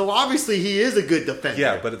Glover, so obviously he is a good defender.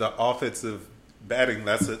 Yeah, but the offensive batting,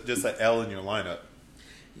 that's just an L in your lineup.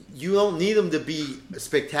 You don't need him to be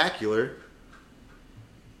spectacular.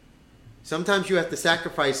 Sometimes you have to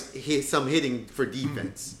sacrifice some hitting for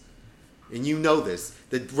defense. And you know this.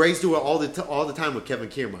 The Rays do it all the time with Kevin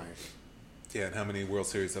Kiermaier. Yeah, and how many World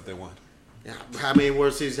Series have they won? Yeah, how many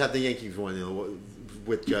World Series have the Yankees won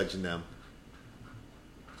with Judge and them?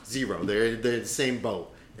 0. They're in the same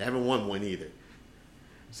boat. They haven't won one either.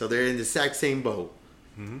 So they're in the exact same boat.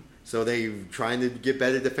 Mm-hmm. So they're trying to get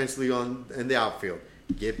better defensively in the outfield.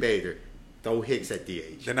 Get Bader. Throw Hicks at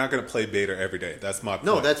DH. They're not going to play Bader every day. That's my point.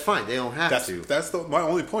 No, that's fine. They don't have to. That's my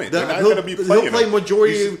only point. They're not going to be playing. He'll play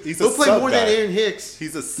majority. He'll play more than Aaron Hicks.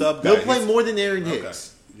 He's a sub guy. He'll play more than Aaron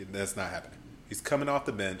Hicks. Okay. That's not happening. He's coming off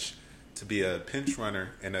the bench to be a pinch runner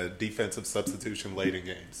and a defensive substitution late in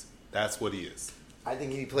games. That's what he is. I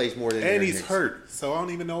think he plays more than Aaron And Hicks. he's hurt. So I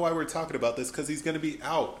don't even know why we're talking about this because he's going to be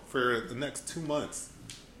out for the next 2 months.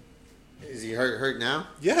 Is he hurt now?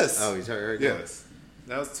 Yes. Oh, he's hurt now. Yes.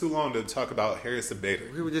 That was too long to talk about Harrison Bader.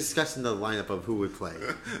 We were discussing the lineup of who would play.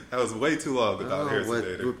 That was way too long about Harrison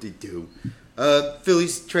Bader. Whoop-de-doo.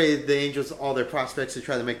 Phillies traded the Angels all their prospects to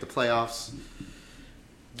try to make the playoffs.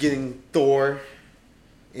 Getting Thor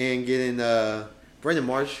and getting Brendan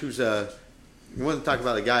Marsh, who's you want to talk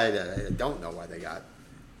about a guy that I don't know why they got.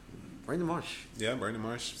 Brendan Marsh. Yeah, Brandon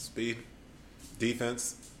Marsh. Speed.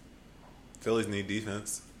 Defense. Phillies need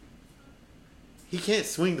defense. He can't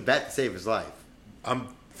swing the bat to save his life.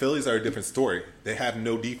 Phillies are a different story. They have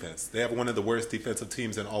no defense. They have one of the worst defensive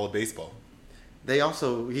teams in all of baseball. He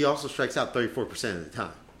also strikes out 34% of the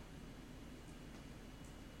time.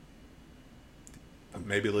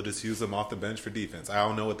 Maybe they'll just use them off the bench for defense. I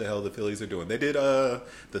don't know what the hell the Phillies are doing. They did the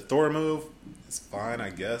Thor move. It's fine,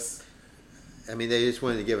 I guess. I mean, they just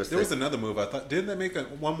wanted to give us. There was another move. I thought. Didn't they make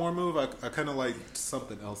one more move? I kind of liked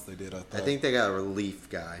something else they did. I think they got a relief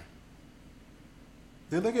guy.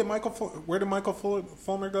 Did they get Michael? Where did Michael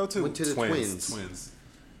Fulmer go to? Went to the Twins. Twins.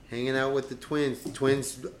 Hanging out with the Twins. The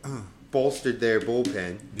Twins bolstered their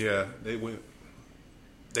bullpen. Yeah, they went.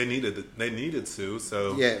 They needed to.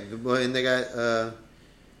 So yeah, and they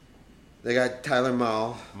got Tyler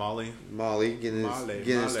Molly getting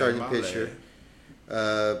a starting pitcher.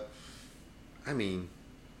 I mean,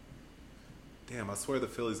 damn! I swear the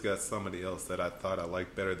Phillies got somebody else that I thought I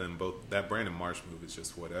liked better than both. That Brandon Marsh move is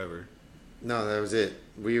just whatever. No, that was it.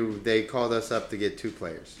 They called us up to get 2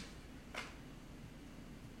 players.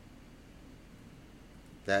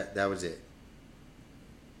 That was it.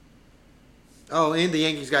 Oh, and the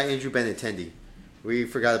Yankees got Andrew Benintendi. We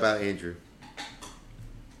forgot about Andrew.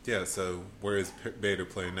 Yeah, so where is Bader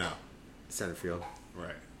playing now? Center field.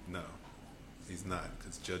 Right. No, he's not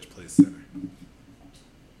because Judge plays center.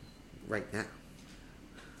 Right now.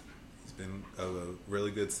 He's been a really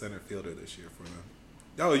good center fielder this year for them.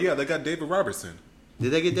 Oh, yeah, they got David Robertson.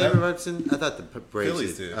 Did they get David Robertson? I thought the Braves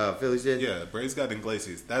Phillies did. Oh, Phillies did? Yeah, Braves got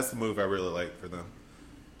Iglesias. That's the move I really like for them.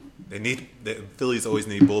 The Phillies always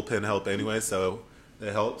need bullpen help anyway, so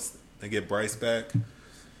that helps. They get Bryce back.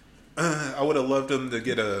 I would have loved them to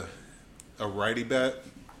get a righty bat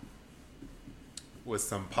with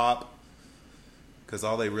some pop because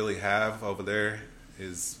all they really have over there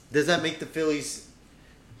is... Does that make the Phillies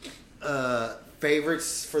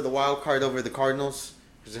favorites for the wild card over the Cardinals?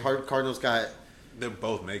 Because the Cardinals got... They'll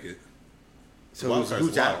both make it. So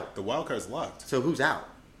who's out? The wild card's locked. So who's out?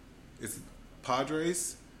 It's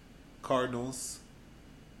Padres, Cardinals,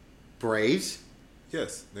 Braves.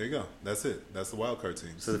 Yes, there you go. That's it. That's the wild card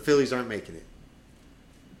team. So the Phillies aren't making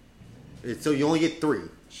it. So you only get 3.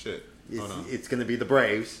 Shit. It's going to be the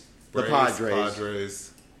Braves, the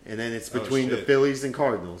Padres, and then it's between the Phillies and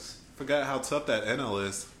Cardinals. Forgot how tough that NL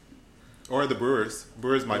is. Or the Brewers.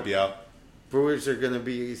 Brewers might be out. Brewers are going to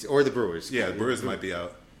be, or the Brewers. Yeah, the Brewers might be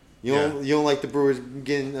out. You don't like the Brewers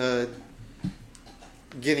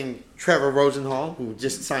getting Trevor Rosenthal, who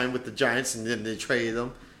just signed with the Giants, and then they traded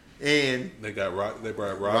him, and they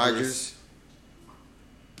brought Rogers.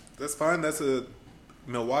 That's fine. That's a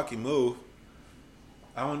Milwaukee move.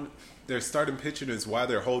 Their starting pitching is why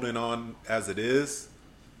they're holding on as it is.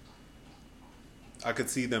 I could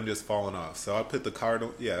see them just falling off. So I put the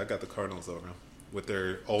Cardinals. Yeah, I got the Cardinals over them with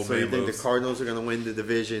their old man moves. So you think the Cardinals are going to win the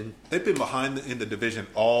division? They've been behind in the division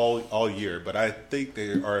all year, but I think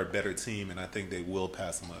they are a better team, and I think they will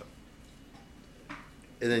pass them up.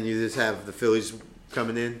 And then you just have the Phillies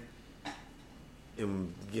coming in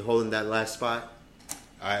and holding that last spot?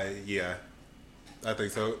 I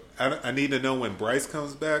think so. I need to know when Bryce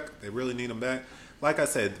comes back. They really need him back. Like I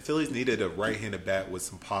said, the Phillies needed a right-handed bat with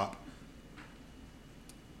some pop.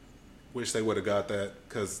 Wish they would have got that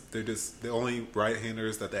because they're just the only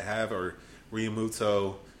right-handers that they have are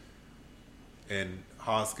Realmuto and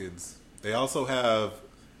Hoskins. They also have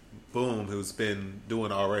Boom, who's been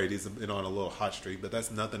doing all right. He's been on a little hot streak, but that's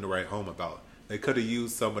nothing to write home about. They could have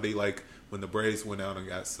used somebody like when the Braves went out and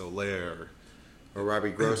got Soler or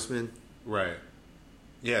Robbie Grossman. Right.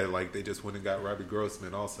 Yeah, like they just went and got Robbie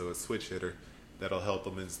Grossman, also a switch hitter that'll help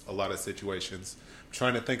them in a lot of situations. I'm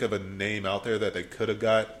trying to think of a name out there that they could have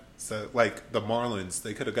got. So, like the Marlins,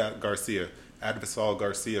 they could have got Advisal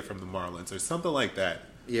Garcia from the Marlins or something like that.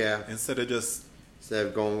 Yeah. Instead of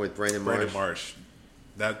going with Brandon Marsh.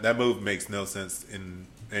 That move makes no sense in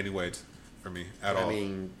any way for me at all. I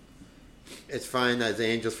mean, it's fine as an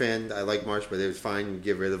Angels fan. I like Marsh, but it was fine to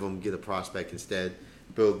get rid of him, get a prospect instead,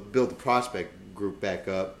 build the prospect group back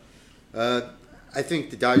up. I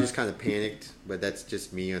think the Dodgers kind of panicked, but that's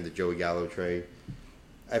just me on the Joey Gallo trade.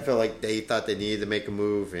 I felt like they thought they needed to make a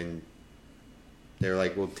move, and they were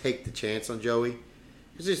like, "We'll take the chance on Joey."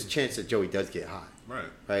 There's just a chance that Joey does get hot.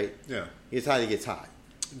 Right? Yeah. He gets hot, he gets hot.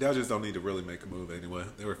 Dodgers don't need to really make a move anyway.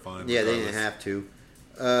 They were fine. Yeah, regardless. They didn't have to.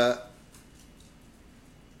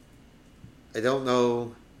 I don't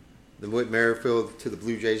know the Whit Merrifield to the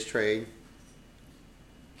Blue Jays trade.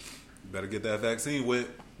 Better get that vaccine, Whit.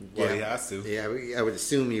 Well, he has to. Yeah, I would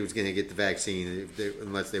assume he was going to get the vaccine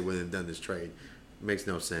unless they wouldn't have done this trade. It makes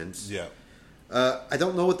no sense. Yeah. I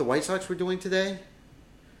don't know what the White Sox were doing today.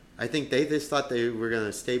 I think they just thought they were going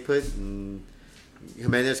to stay put, and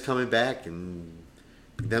Jimenez coming back and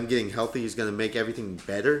them getting healthy is going to make everything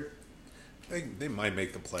better. They might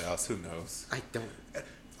make the playoffs. Who knows? I don't.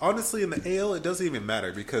 Honestly, in the AL, it doesn't even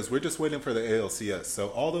matter because we're just waiting for the ALCS. So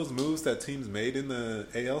all those moves that teams made in the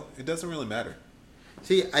AL, it doesn't really matter.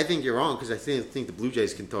 See, I think you're wrong because I think the Blue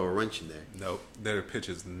Jays can throw a wrench in there. No, their pitch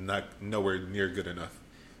is nowhere near good enough.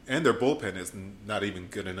 And their bullpen is not even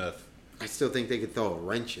good enough. I still think they could throw a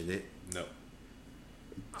wrench in it. No.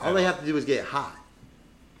 All they have to do is get hot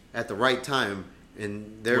at the right time,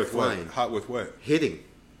 and they're with flying. What? Hot with what? Hitting.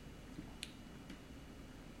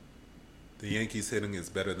 The Yankees hitting is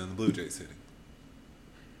better than the Blue Jays hitting.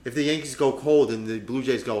 If the Yankees go cold and the Blue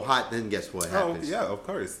Jays go hot, then guess what happens? Oh, yeah, of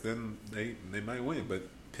course. Then they might win, but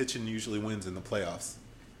pitching usually wins in the playoffs.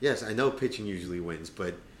 Yes, I know pitching usually wins,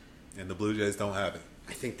 but... And the Blue Jays don't have it.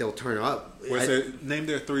 I think they'll turn up. Name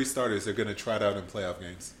their 3 starters they're going to try it out in playoff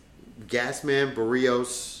games. Gasman,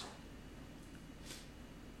 Barrios,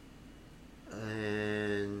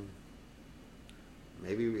 and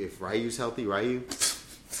maybe if Ryu's healthy, Ryu.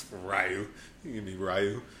 Ryu. You give me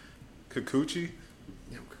Ryu. Kikuchi?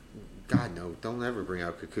 God, no. Don't ever bring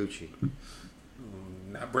out Kikuchi.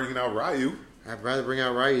 Not bringing out Ryu. I'd rather bring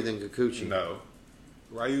out Ryu than Kikuchi. No.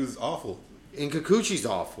 Ryu's awful. And Kikuchi's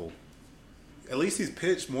awful. At least he's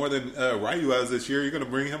pitched more than Ryu has this year. You're going to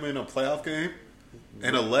bring him in a playoff game?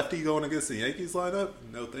 And a lefty going against the Yankees lineup?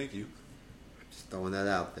 No, thank you. Just throwing that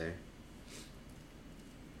out there.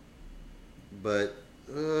 But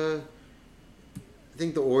I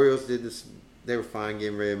think the Orioles did this. They were fine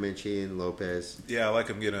getting rid of Minchie and Lopez. Yeah, I like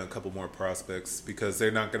them getting a couple more prospects because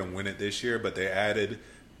they're not going to win it this year, but they added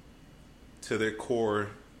to their core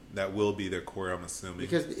that will be their core, I'm assuming.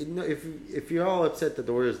 Because if you're all upset that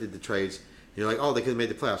the Orioles did the trades, you're like, oh, they could have made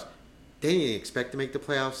the playoffs. They didn't expect to make the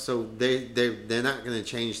playoffs, so they're not going to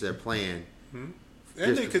change their plan. Hmm?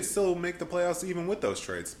 And they could still make the playoffs even with those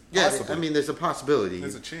trades. Yeah, I mean, there's a possibility.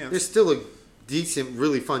 There's a chance. There's still a decent,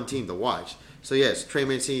 really fun team to watch. So, yes, Trey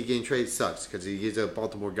Mancini getting traded sucks because he's a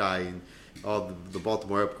Baltimore guy and all the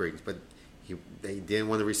Baltimore upgrades. But they didn't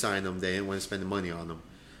want to re-sign him. They didn't want to spend the money on him.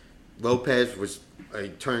 Lopez was a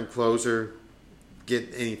turn closer.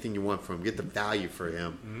 Get anything you want from him. Get the value for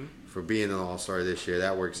him for being an all-star this year.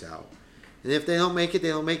 That works out. And if they don't make it, they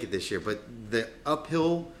don't make it this year. But the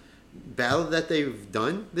uphill battle that they've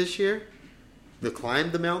done this year, they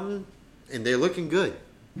climbed the mountain, and they're looking good.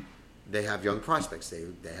 They have young prospects. They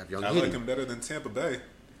have young hitting. I like them better than Tampa Bay.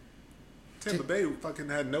 Tampa Bay fucking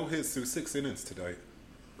had no hits through 6 innings tonight.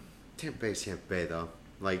 Tampa Bay's Tampa Bay, though.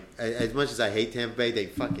 Like, as much as I hate Tampa Bay, they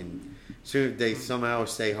somehow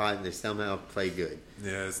stay hot and they somehow play good.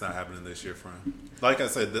 Yeah, it's not happening this year for him. Like I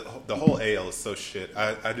said, the whole AL is so shit.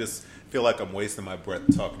 I just feel like I'm wasting my breath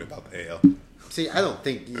talking about the AL. See, I don't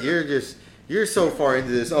think you're so far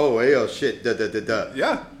into this. Oh, AL shit, da.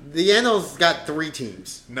 Yeah. The NL's got 3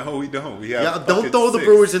 teams. No, we don't. We have don't throw 6. The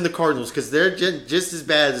Brewers and the Cardinals because they're just as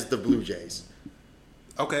bad as the Blue Jays.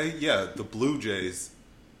 Okay, yeah, the Blue Jays.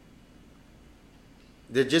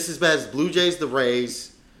 They're just as bad as Blue Jays, the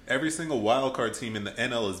Rays. Every single wild card team in the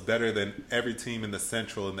NL is better than every team in the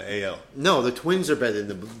Central in the AL. No, the Twins are better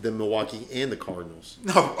than Milwaukee and the Cardinals.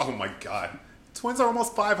 No, oh my God. Twins are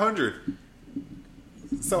almost 500.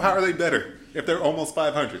 So how are they better if they're almost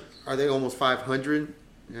 500? Are they almost 500?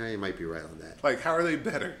 Yeah, you might be right on that. Like, how are they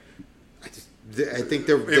better? I think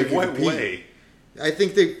they're in what way? I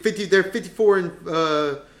think they're 54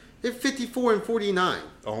 and 49.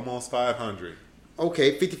 Almost 500.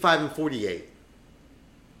 Okay, 55 and 48.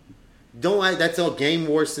 Don't lie, that's a game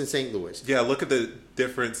worse than St. Louis. Yeah, look at the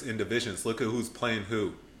difference in divisions. Look at who's playing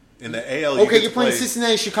who. In the AL, okay, you're playing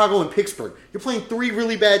Cincinnati, Chicago, and Pittsburgh. You're playing 3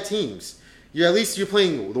 really bad teams. At least you're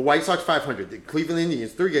playing the White Sox 500, the Cleveland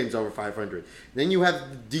Indians 3 games over 500. Then you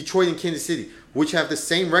have Detroit and Kansas City, which have the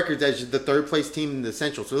same records as the 3rd place team in the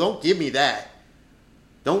Central. So don't give me that.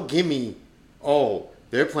 Don't give me,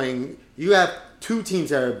 they're playing. You have 2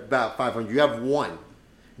 teams that are about 500. You have 1.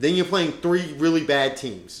 Then you're playing 3 really bad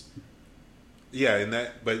teams. Yeah,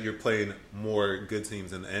 but you're playing more good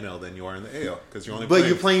teams in the NL than you are in the AL because you're only. But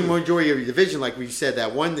you're playing majority of your division, like we said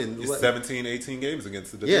that one. It's 17, 18 games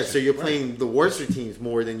against the division. Yeah, so you're playing the worser teams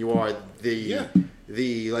more than you are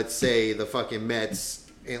the let's say the fucking Mets,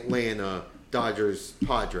 Atlanta, Dodgers,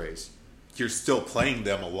 Padres. You're still playing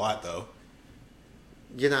them a lot though.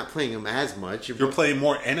 You're not playing them as much. You're playing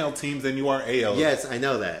more NL teams than you are AL. Yes, I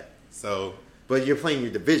know that. So. But you're playing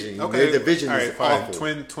your division. Okay. Your division is fine.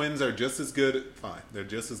 awful. Twins are just as good. Fine. They're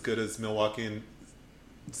just as good as Milwaukee and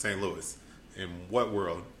St. Louis. In what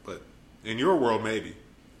world? But in your world, maybe.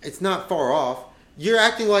 It's not far off. You're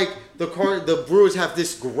acting like the Brewers have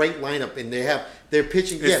this great lineup and they're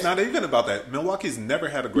pitching. It's not even about that. Milwaukee's never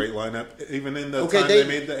had a great lineup, even in the time they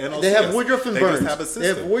made the NLCS. They have Woodruff and Burns. Just have a system.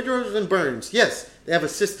 They have Woodruff and Burns. Yes, they have a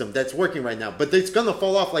system that's working right now, but it's gonna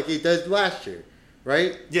fall off like it did last year.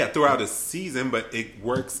 Right? Yeah, throughout a season, but it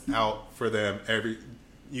works out for them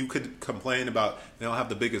you could complain about they don't have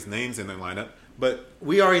the biggest names in their lineup, but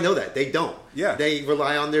we already know that. They don't. Yeah. They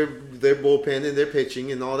rely on their bullpen and their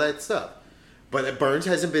pitching and all that stuff. But Burns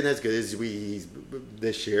hasn't been as good as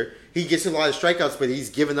this year. He gets a lot of strikeouts, but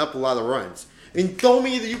he's given up a lot of runs. And throw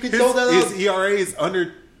me you can throw that out. His ERA is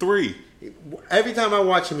under 3. Every time I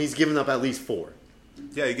watch him, he's given up at least 4.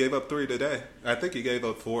 Yeah, he gave up 3 today. I think he gave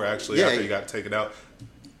up 4 actually after he got taken out.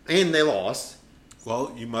 And they lost.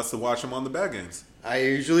 Well, you must have watched him on the bad games. I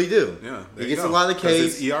usually do. Yeah, he gets a lot of Ks.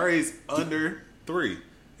 His ERA is under 3.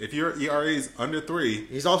 If your ERA is under 3,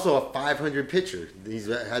 he's also a 500 pitcher. He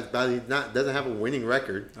doesn't have a winning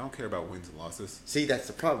record. I don't care about wins and losses. See, that's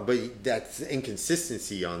the problem. But that's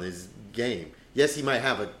inconsistency on his game. Yes, he might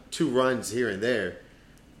have 2 runs here and there.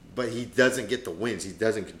 But he doesn't get the wins. He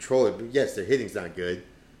doesn't control it. But yes, their hitting's not good.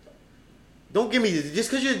 Don't give me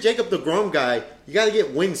just because you're a Jacob deGrom guy, you got to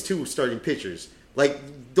get wins too. Starting pitchers,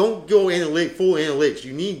 don't go full analytics.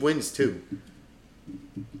 You need wins too.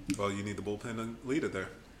 Well, you need the bullpen to lead it there.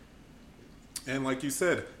 And like you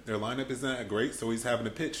said, their lineup isn't that great, so he's having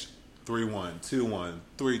to pitch 3-1, 2-1,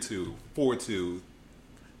 3-2, 4-2,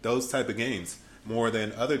 those type of games more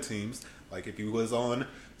than other teams. Like if he was on,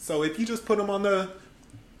 so if you just put him on the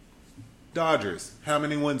Dodgers, how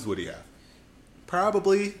many wins would he have?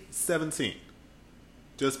 Probably 17.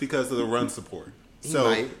 Just because of the run support.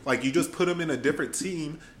 Like you just put him in a different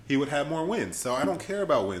team, he would have more wins. So I don't care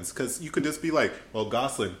about wins because you could just be like, well,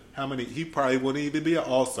 Gosselin, how many? He probably wouldn't even be an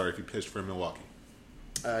all-star if he pitched for Milwaukee.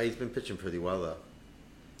 He's been pitching pretty well though.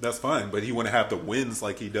 That's fine, but he wouldn't have the wins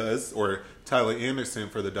like he does, or Tyler Anderson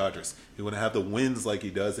for the Dodgers. He wouldn't have the wins like he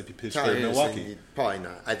does if he pitched for Milwaukee. Probably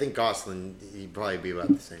not. I think Gosselin, he'd probably be about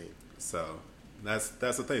the same. So that's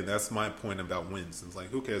the thing. That's my point about wins. It's like,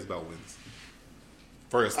 who cares about wins?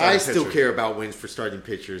 For a starting still pitcher. care about wins for starting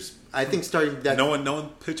pitchers. I think no one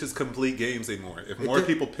pitches complete games anymore. If more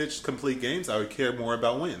people pitched complete games, I would care more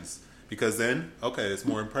about wins because then it's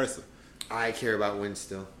more impressive. I care about wins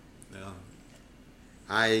still. Yeah.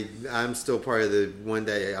 I'm still part of the one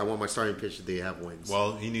day I want my starting pitcher to have wins.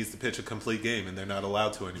 Well, he needs to pitch a complete game, and they're not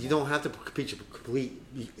allowed to anymore. You don't have to pitch a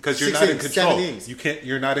complete because you're not in control. You can't.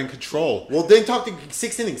 You're not in control. Well, then talk to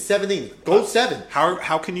 6 innings, 7 innings. Go 7.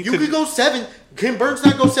 How can you? You could go 7. Can Burns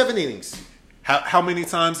not go 7 innings? How many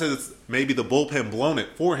times has maybe the bullpen blown it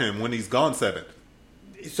for him when he's gone 7?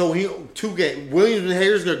 So 2 games. Williams and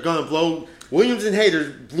Hader's are gonna blow. Williams and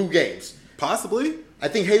Hader blew games. Possibly. I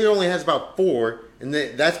think Hader only has about 4. And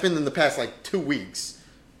that's been in the past 2 weeks.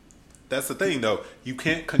 That's the thing, though. You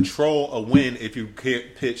can't control a win if you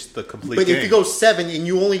can't pitch the complete game. But if you go 7 and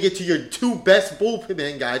you only get to your 2 best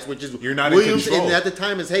bullpen guys, which is you're not Williams in control. and at the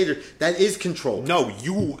time is Hader, that is control. No,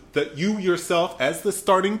 you yourself as the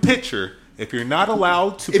starting pitcher, if you're not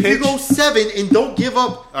allowed to pitch. If you go 7 and don't give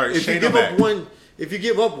up, all right, if you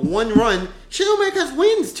give up one run, Shane O'Mac has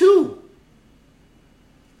wins too.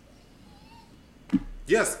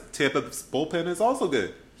 Yes, Tampa's bullpen is also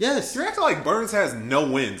good. Yes. You're acting like Burns has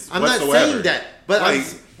no wins I'm whatsoever. not saying that. But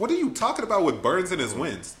what are you talking about with Burns and his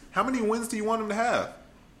wins? How many wins do you want him to have?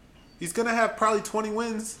 He's going to have probably 20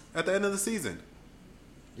 wins at the end of the season.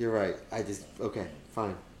 You're right. Okay,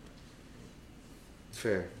 fine. It's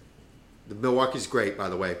fair. The Milwaukee's great, by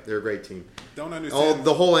the way. They're a great team. Don't understand.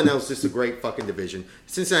 The whole NL is just a great fucking division.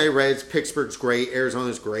 Cincinnati Reds, Pittsburgh's great,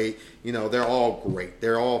 Arizona's great. They're all great.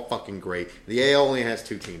 They're all fucking great. The AL only has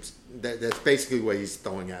 2 teams. That's basically what he's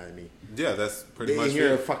throwing at me. Yeah, that's pretty much And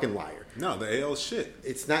you're it. a fucking liar. No, the AL is shit.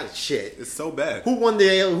 It's not shit. It's so bad. Who won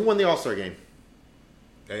the AL? Who won the All-Star game?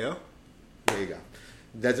 AL? There you go.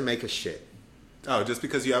 Doesn't make a shit. Oh, just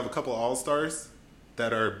because you have a couple All-Stars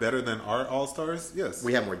that are better than our All-Stars? Yes.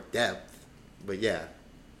 We have more depth, but yeah,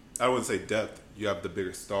 I wouldn't say depth. You have the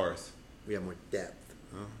bigger stars. we have more depth.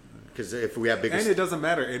 Because if we have bigger, And it doesn't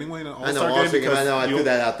matter anyway in an I All-Star know. game All-Star game, because I know. I you- threw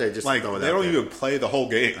that out there just like to throw it they out don't there. even play the whole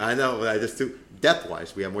game. I know. But I just do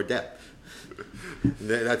depth-wise. We have more depth.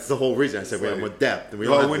 That's the whole reason I said we have more depth. And we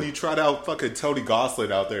don't Well, have when to- you trot out fucking Tony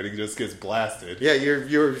Gosselin out there, he just gets blasted. yeah,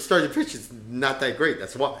 your starting pitch is not that great.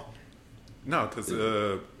 That's why. No, because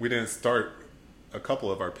we didn't start a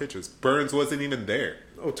couple of our pitchers. Burns wasn't even there.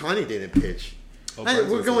 Otani didn't pitch. Oh, We're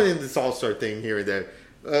Burns was going there. into this All-Star thing here and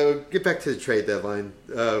there. Get back to the trade deadline.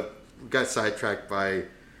 Got sidetracked by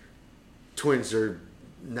Twins are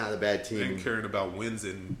not a bad team. And caring about wins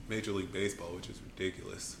in Major League Baseball, which is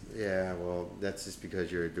ridiculous. Yeah, well, that's just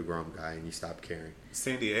because you're a DeGrom guy and you stopped caring.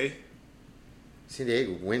 San Diego, San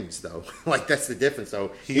Diego wins though. Like that's the difference.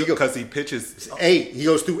 though. because he pitches 8. He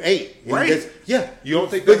goes through 8. And Right. he does- yeah. You don't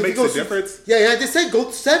think But that if he makes a goes through- difference? Yeah, I just said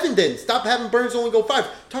go 7 then. Stop having Burns only go 5.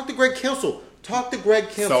 Talk to Greg Counsell.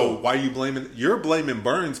 So why are you blaming? You're blaming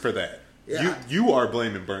Burns for that. Yeah. You are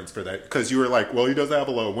blaming Burns for that because you were like, well, he doesn't have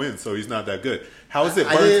a lot of wins, so he's not that good. How is it?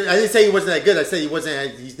 I Burns? didn't say he wasn't that good. I said he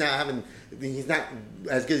wasn't. He's not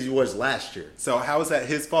as good as he was last year. So how is that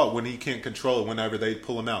his fault when he can't control it whenever they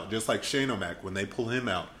pull him out? Just like Shane O'Mac, when they pull him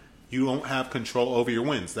out, you don't have control over your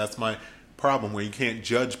wins. That's my problem, where you can't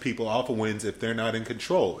judge people off of wins if they're not in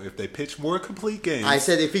control. If they pitch more complete games, I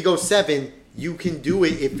said if he goes 7, you can do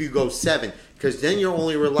it if you go 7 because then you're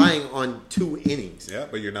only relying on 2 innings. yeah,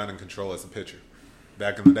 but you're not in control as a pitcher.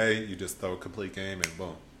 Back in the day, you just throw a complete game and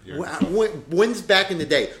boom. You're in control. When's back in the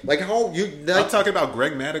day? Like how you? I'm talking about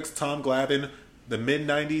Greg Maddux, Tom Glavine, the mid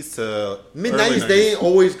 '90s to Mid early 90s, they didn't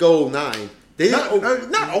always go 9. They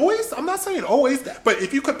didn't. Not always. I'm not saying always, but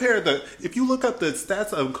if you look up the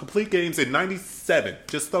stats of complete games in '97,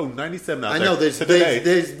 just throw '97 out I there. know to today.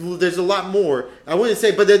 there's a lot more. I wouldn't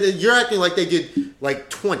say, but then you're acting like they did like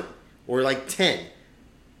 20 or like 10.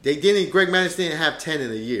 They didn't. Greg Maddux didn't have 10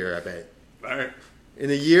 in a year. I bet All right. in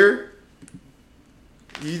a year.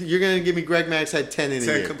 You're gonna give me Greg Maddux had 10 in a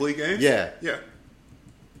 10 year. complete games? Yeah. Yeah.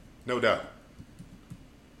 No doubt.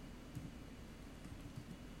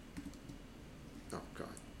 Oh God.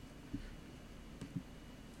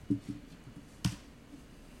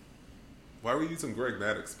 Why were you using Greg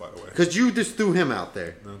Maddux, by the way? Because you just threw him out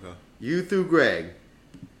there. Okay. You threw Greg.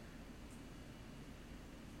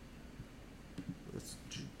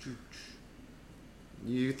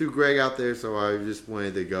 You threw Greg out there, so I just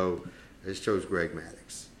wanted to go. I just chose Greg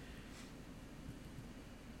Maddux.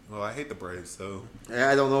 Well, I hate the Braves, so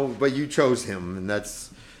I don't know, but you chose him, and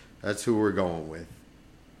that's who we're going with.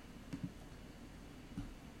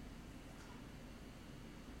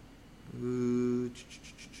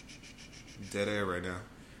 dead air right now.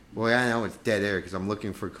 Boy, I know it's dead air because I'm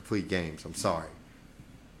looking for complete games. I'm sorry.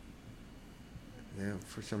 Yeah,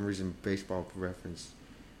 for some reason, Baseball Reference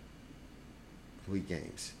complete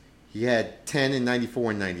games. He had 10 in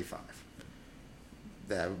 94 and 95.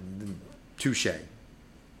 Touche.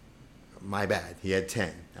 My bad. He had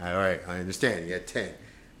 10. All right, I understand. He had 10.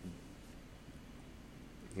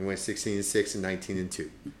 He went 16 and 6 and 19 and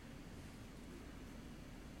 2.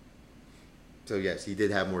 So yes, he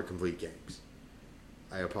did have more complete games.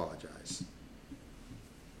 I apologize.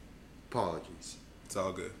 Apologies. It's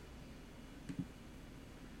all good.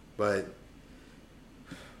 But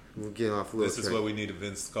we're getting off a little. This is what we needed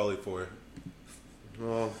Vince Scully for.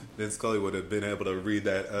 Well, Vince Scully would have been able to read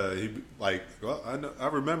that. I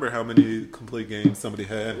remember how many complete games somebody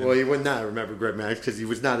had. well, he would not remember Greg Maddux because he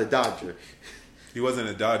was not a Dodger. He wasn't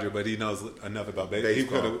a Dodger, but he knows enough about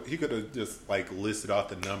baseball. Baseball. He could have just listed off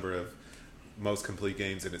the number of most complete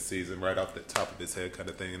games in a season right off the top of his head, kind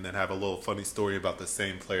of thing, and then have a little funny story about the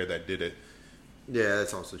same player that did it. Yeah,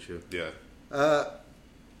 that's also true. Yeah.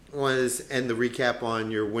 Want to end the recap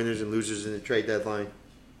on your winners and losers in the trade deadline?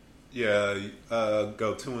 Yeah.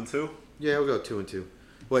 Go 2-2. Yeah, we'll go 2-2.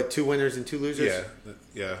 What, 2 winners and 2 losers? Yeah.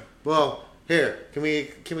 Yeah. Well, here, can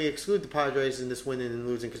we exclude the Padres in this winning and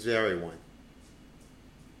losing because they already won?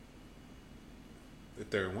 If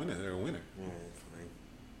they're a winner, they're a winner.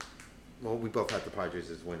 Fine. Well, we both have the Padres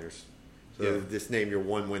as winners. So Yeah. just name your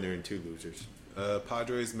 1 winner and 2 losers.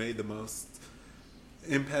 Padres made the most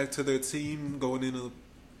impact to their team going into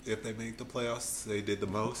if they make the playoffs, they did the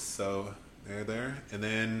most, so they're there. And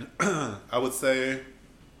then I would say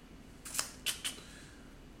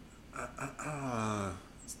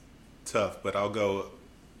tough, but I'll go.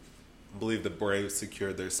 I believe the Braves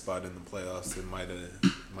secured their spot in the playoffs and might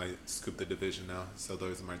scoop the division now. So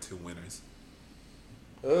those are my two winners.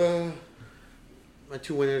 My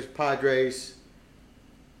two winners, Padres.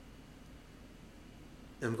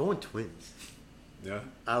 I'm going Twins. Yeah,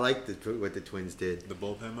 I like what the Twins did. the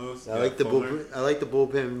bullpen moves. I like the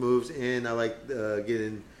bullpen moves, and I like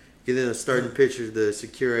getting a starting pitcher to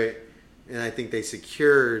secure it. And I think they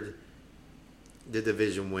secured the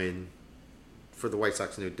division win for the White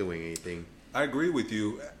Sox not doing anything. I agree with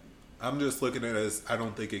you. I'm just looking at it as I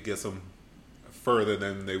don't think it gets them further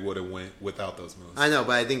than they would have went without those moves. I know,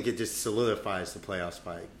 but I think it just solidifies the playoff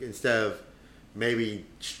spot instead of maybe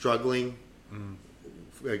struggling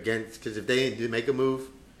against. Because if they didn't make a move,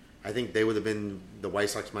 I think they would have been the White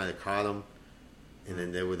Sox might have caught them, and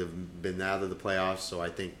then they would have been out of the playoffs. So I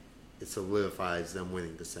think it solidifies them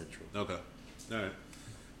winning the Central. Okay, all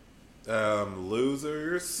right.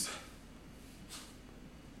 Losers.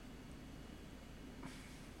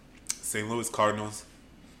 St. Louis Cardinals.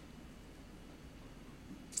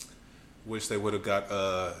 Wish they would have got.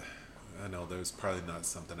 I know there's probably not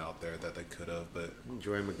something out there that they could have, but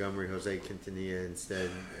Joey Montgomery, Jose Quintanilla instead.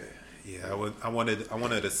 yeah, I wanted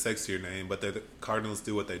a sexier name, but the Cardinals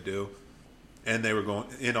do what they do, and they were going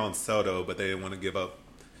in on Soto, but they didn't want to give up.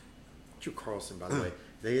 Drew Carlson, by the way,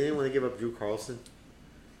 they didn't want to give up Drew Carlson.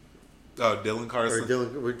 Oh, Dylan Carlson. Or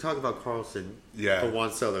Dylan, we're talking about Carlson for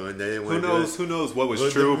Juan Soto, and they didn't want to do it. Who knows what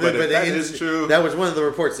was true, but if that is true. That was one of the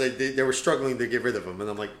reports. They were struggling to get rid of him, and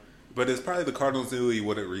I'm like, but it's probably the Cardinals knew he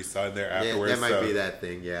wouldn't re-sign there afterwards. Yeah, that might be that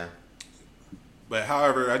thing, yeah. But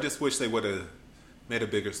however, I just wish they would have made a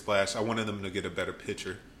bigger splash. I wanted them to get a better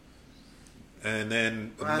pitcher. And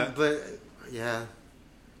then... yeah.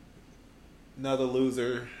 Another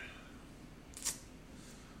loser.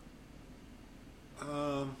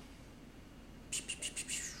 Man,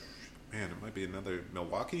 it might be another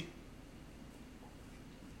Milwaukee.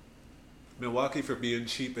 Milwaukee for being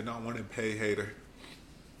cheap and not wanting to pay Hader.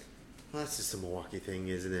 Well, that's just a Milwaukee thing,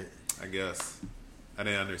 isn't it? I guess. I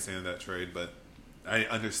didn't understand that trade, but I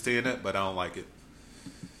understand it, but I don't like it.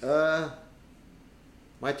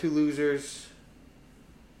 My two losers,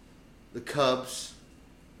 the Cubs.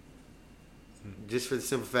 Just for the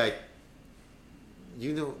simple fact,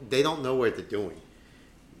 they don't know what they're doing.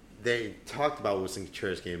 They talked about Wilson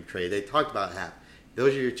Contreras getting traded. They talked about Hap.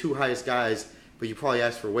 Those are your two highest guys, but you probably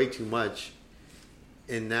asked for way too much,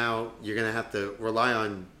 and now you're going to have to rely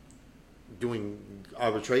on doing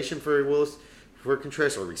arbitration for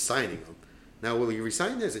Contreras or re-signing him. Now, will you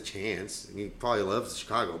resign? There's a chance. He probably loves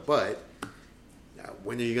Chicago, but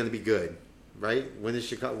when are you going to be good? Right? When is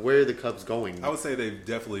Chicago? Where are the Cubs going? I would say they've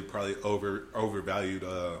definitely probably overvalued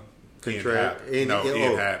Contreras. Ian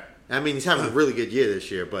Happ. I mean, he's having a really good year this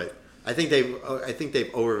year, but I think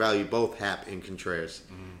they've overvalued both Happ and Contreras,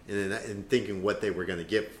 in thinking what they were going to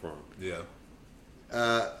get for him. Yeah.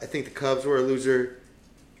 I think the Cubs were a loser,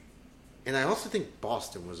 and I also think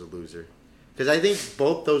Boston was a loser because I think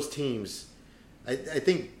both those teams. I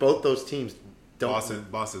think both those teams don't.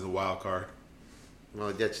 Boston's a wild card.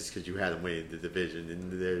 Well, that's just because you had them winning the division,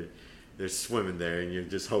 and they're swimming there, and you're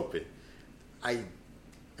just hoping. I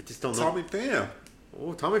just don't know. Tommy Pham.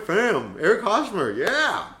 Oh, Tommy Pham, Eric Hosmer,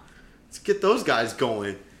 yeah. Let's get those guys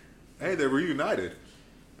going. Hey, they're reunited.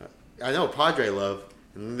 I know, Padre love,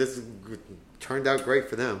 and this turned out great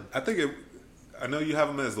for them. I know you have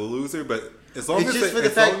them as a loser, but as long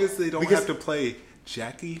as they don't have to play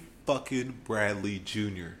Jackie fucking Bradley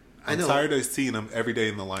Jr. I'm tired of seeing them every day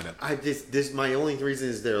in the lineup. My only reason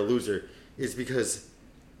is they're a loser is because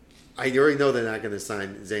I already know they're not going to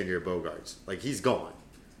sign Xander Bogaerts. Like, he's gone.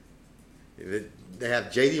 They have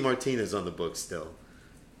JD Martinez on the books still.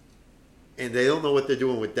 And they don't know what they're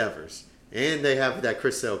doing with Devers. And they have that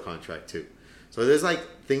Chris Sale contract too. So there's like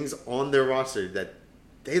things on their roster that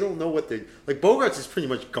they don't know what they're... Like, Bogaerts is pretty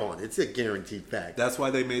much gone. It's a guaranteed fact. That's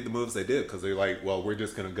why they made the moves they did, because they're like, well, we're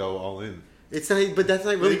just going to go all in. It's not, but that's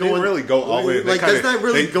not really They didn't really go all in. Like, that's not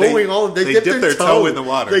really going all in. They dipped their toe in the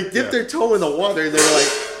water. They dipped their toe in the water, and they were like,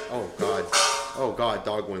 oh God,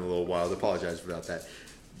 dog went a little wild. I apologize about that.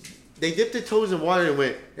 They dipped their toes in water and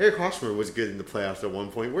went, Eric Hosmer was good in the playoffs at one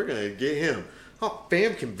point. We're going to get him. Oh,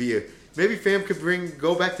 Pham can be maybe Pham could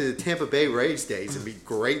go back to the Tampa Bay Rays days and be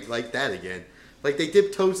great like that again. Like, they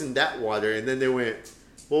dipped toes in that water, and then they went,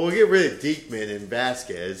 well, we'll get rid of Diekman and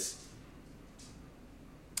Vasquez.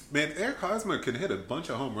 Man, Eric Hosmer can hit a bunch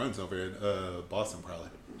of home runs over in Boston, probably.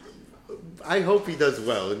 I hope he does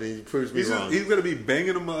well, and he proves me wrong. He's going to be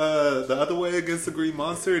banging him the other way against the Green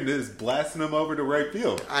Monster and just blasting him over to right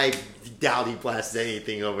field. I doubt he blasts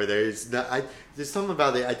anything over there. It's not, there's something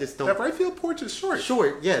about it. I just don't. That right field porch is short.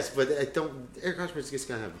 Short, yes, but I don't. Eric Hosmer's just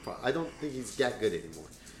going to have a problem. I don't think he's that good anymore.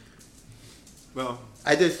 Well,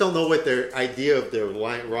 I just don't know what their idea of their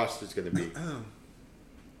roster is going to be.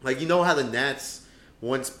 Like, you know how the Nats,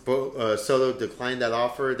 once Soto declined that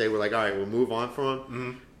offer, they were like, all right, we'll move on from him.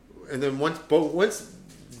 Mm-hmm. And then once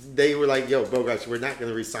they were like, yo, Bogarts, we're not going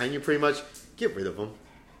to re-sign you pretty much, get rid of him.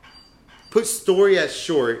 Put Story at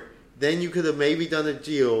short. Then you could have maybe done a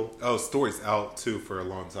deal. Oh, Story's out, too, for a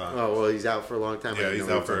long time. Oh, well, he's out for a long time. Yeah, he's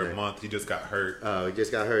out for a month. He just got hurt. Oh, he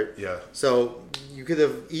just got hurt? Yeah. So you could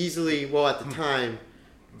have easily, well, at the time,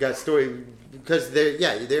 got Story, because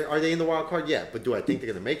are they in the wild card? Yeah, but do I think they're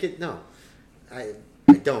going to make it? No. I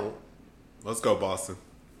don't. Let's go, Boston.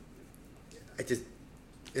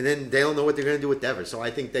 And then they don't know what they're going to do with Devers. So I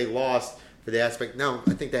think they lost for the aspect. No,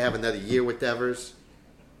 I think they have another year with Devers.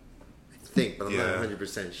 But I'm not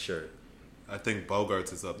 100% sure. I think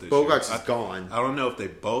Bogarts is up this year. year. Bogarts is gone. I don't know if they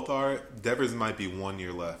both are. Devers might be 1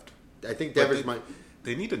 year left. I think Devers might.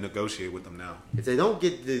 They need to negotiate with them now. If they don't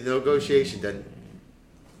get the negotiation, then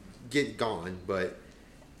get gone. But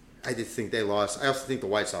I just think they lost. I also think the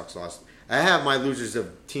White Sox lost. I have my losers of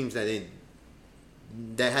teams that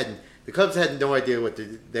hadn't. The Cubs had no idea what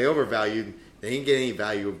they overvalued. They didn't get any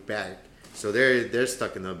value back, so they're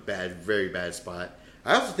stuck in a very bad spot.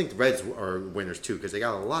 I also think the Reds are winners too because they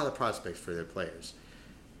got a lot of prospects for their players.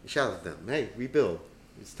 Shout out to them. Hey, rebuild.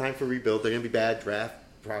 It's time for rebuild. They're gonna be bad draft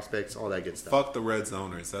prospects, all that good stuff. Fuck the Reds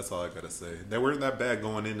owners. That's all I gotta say. They weren't that bad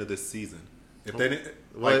going into this season. If they didn't,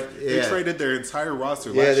 they traded their entire roster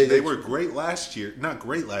last year. They were great last year. Not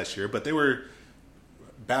great last year, but they were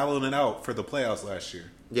battling it out for the playoffs last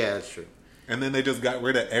year. Yeah, that's true. And then they just got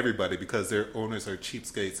rid of everybody because their owners are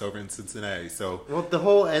cheapskates over in Cincinnati. So, well, the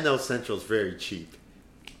whole NL Central is very cheap.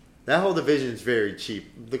 That whole division is very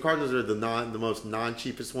cheap. The Cardinals are the most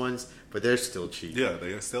non-cheapest ones, but they're still cheap. Yeah,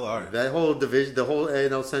 they still are. That whole division, the whole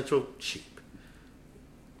NL Central, cheap.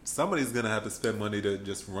 Somebody's gonna have to spend money to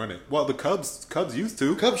just run it. Well, the Cubs used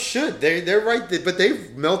to. Cubs should. They're right, but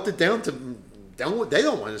they've melted down to. They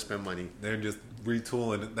don't want to spend money. They're just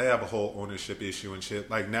retooling. They have a whole ownership issue and shit.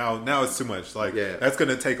 Like now it's too much. Like that's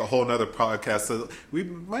gonna take a whole nother podcast. So we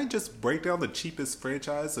might just break down the cheapest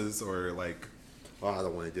franchises or like. Oh, I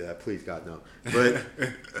don't want to do that. Please, God, no.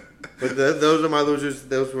 But those are my losers.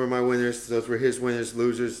 Those were my winners. Those were his winners,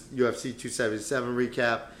 losers. UFC 277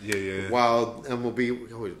 recap. Yeah. Wild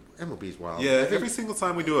MLB. MLB's wild. Yeah, every single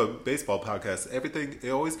time we do a baseball podcast, it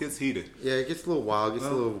always gets heated. Yeah, it gets a little wild. It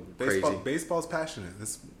gets a little crazy. Baseball's passionate.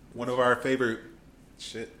 It's one of our favorite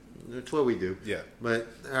shit. That's what we do. Yeah. But,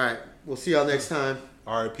 all right. We'll see y'all next time.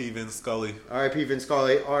 R.I.P. Vince Scully. R.I.P. Vince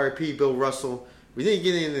Scully. R.I.P. Bill Russell. We didn't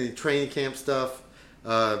get into the training camp stuff.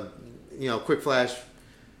 Quick flash.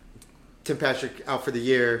 Tim Patrick out for the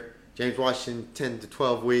year. James Washington 10 to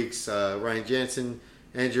 12 weeks. Ryan Jansen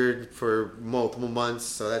injured for multiple months,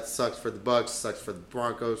 so that sucks for the Bucks. Sucks for the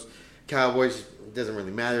Broncos. Cowboys, it doesn't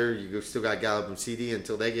really matter. You still got Gallup and CD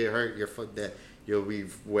until they get hurt. You'll be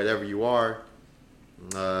whatever you are.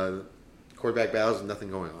 Quarterback battles, nothing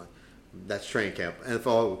going on. That's training camp.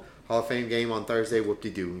 NFL Hall of Fame game on Thursday.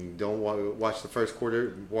 Whoop-de-doo. You don't watch the first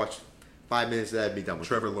quarter. Watch 5 minutes of that and be done with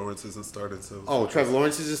Trevor Lawrence isn't starting. Trevor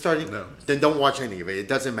Lawrence isn't starting? No. Then don't watch any of it. It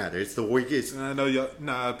doesn't matter. It's the week. I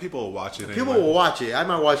know people will watch it anyway. People will watch it. I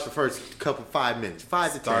might watch the first 5 minutes.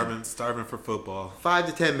 5 to 10. Starving for football. 5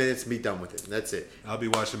 to 10 minutes and be done with it. That's it. I'll be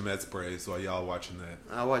watching Mets Braves while y'all watching that.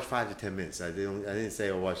 I'll watch 5 to 10 minutes. I didn't say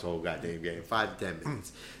I'll watch the whole goddamn game. 5 to 10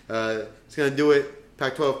 minutes. It's going to do it.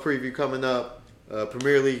 Pac-12 preview coming up.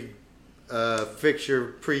 Premier League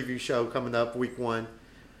fixture preview show coming up week 1.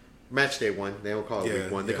 Match day 1. They don't call it week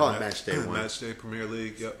 1. They call it match day 1. Match day Premier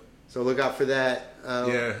League, yep. So look out for that.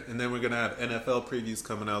 And then we're going to have NFL previews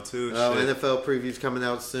coming out too. NFL previews coming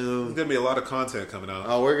out soon. There's going to be a lot of content coming out.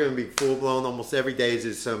 Oh, we're going to be full-blown. Almost every day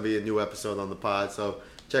is going to be a new episode on the pod. So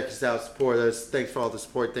check us out. Support us. Thanks for all the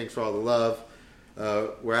support. Thanks for all the love.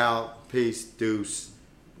 We're out. Peace. Deuce.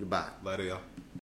 Goodbye. Later, y'all.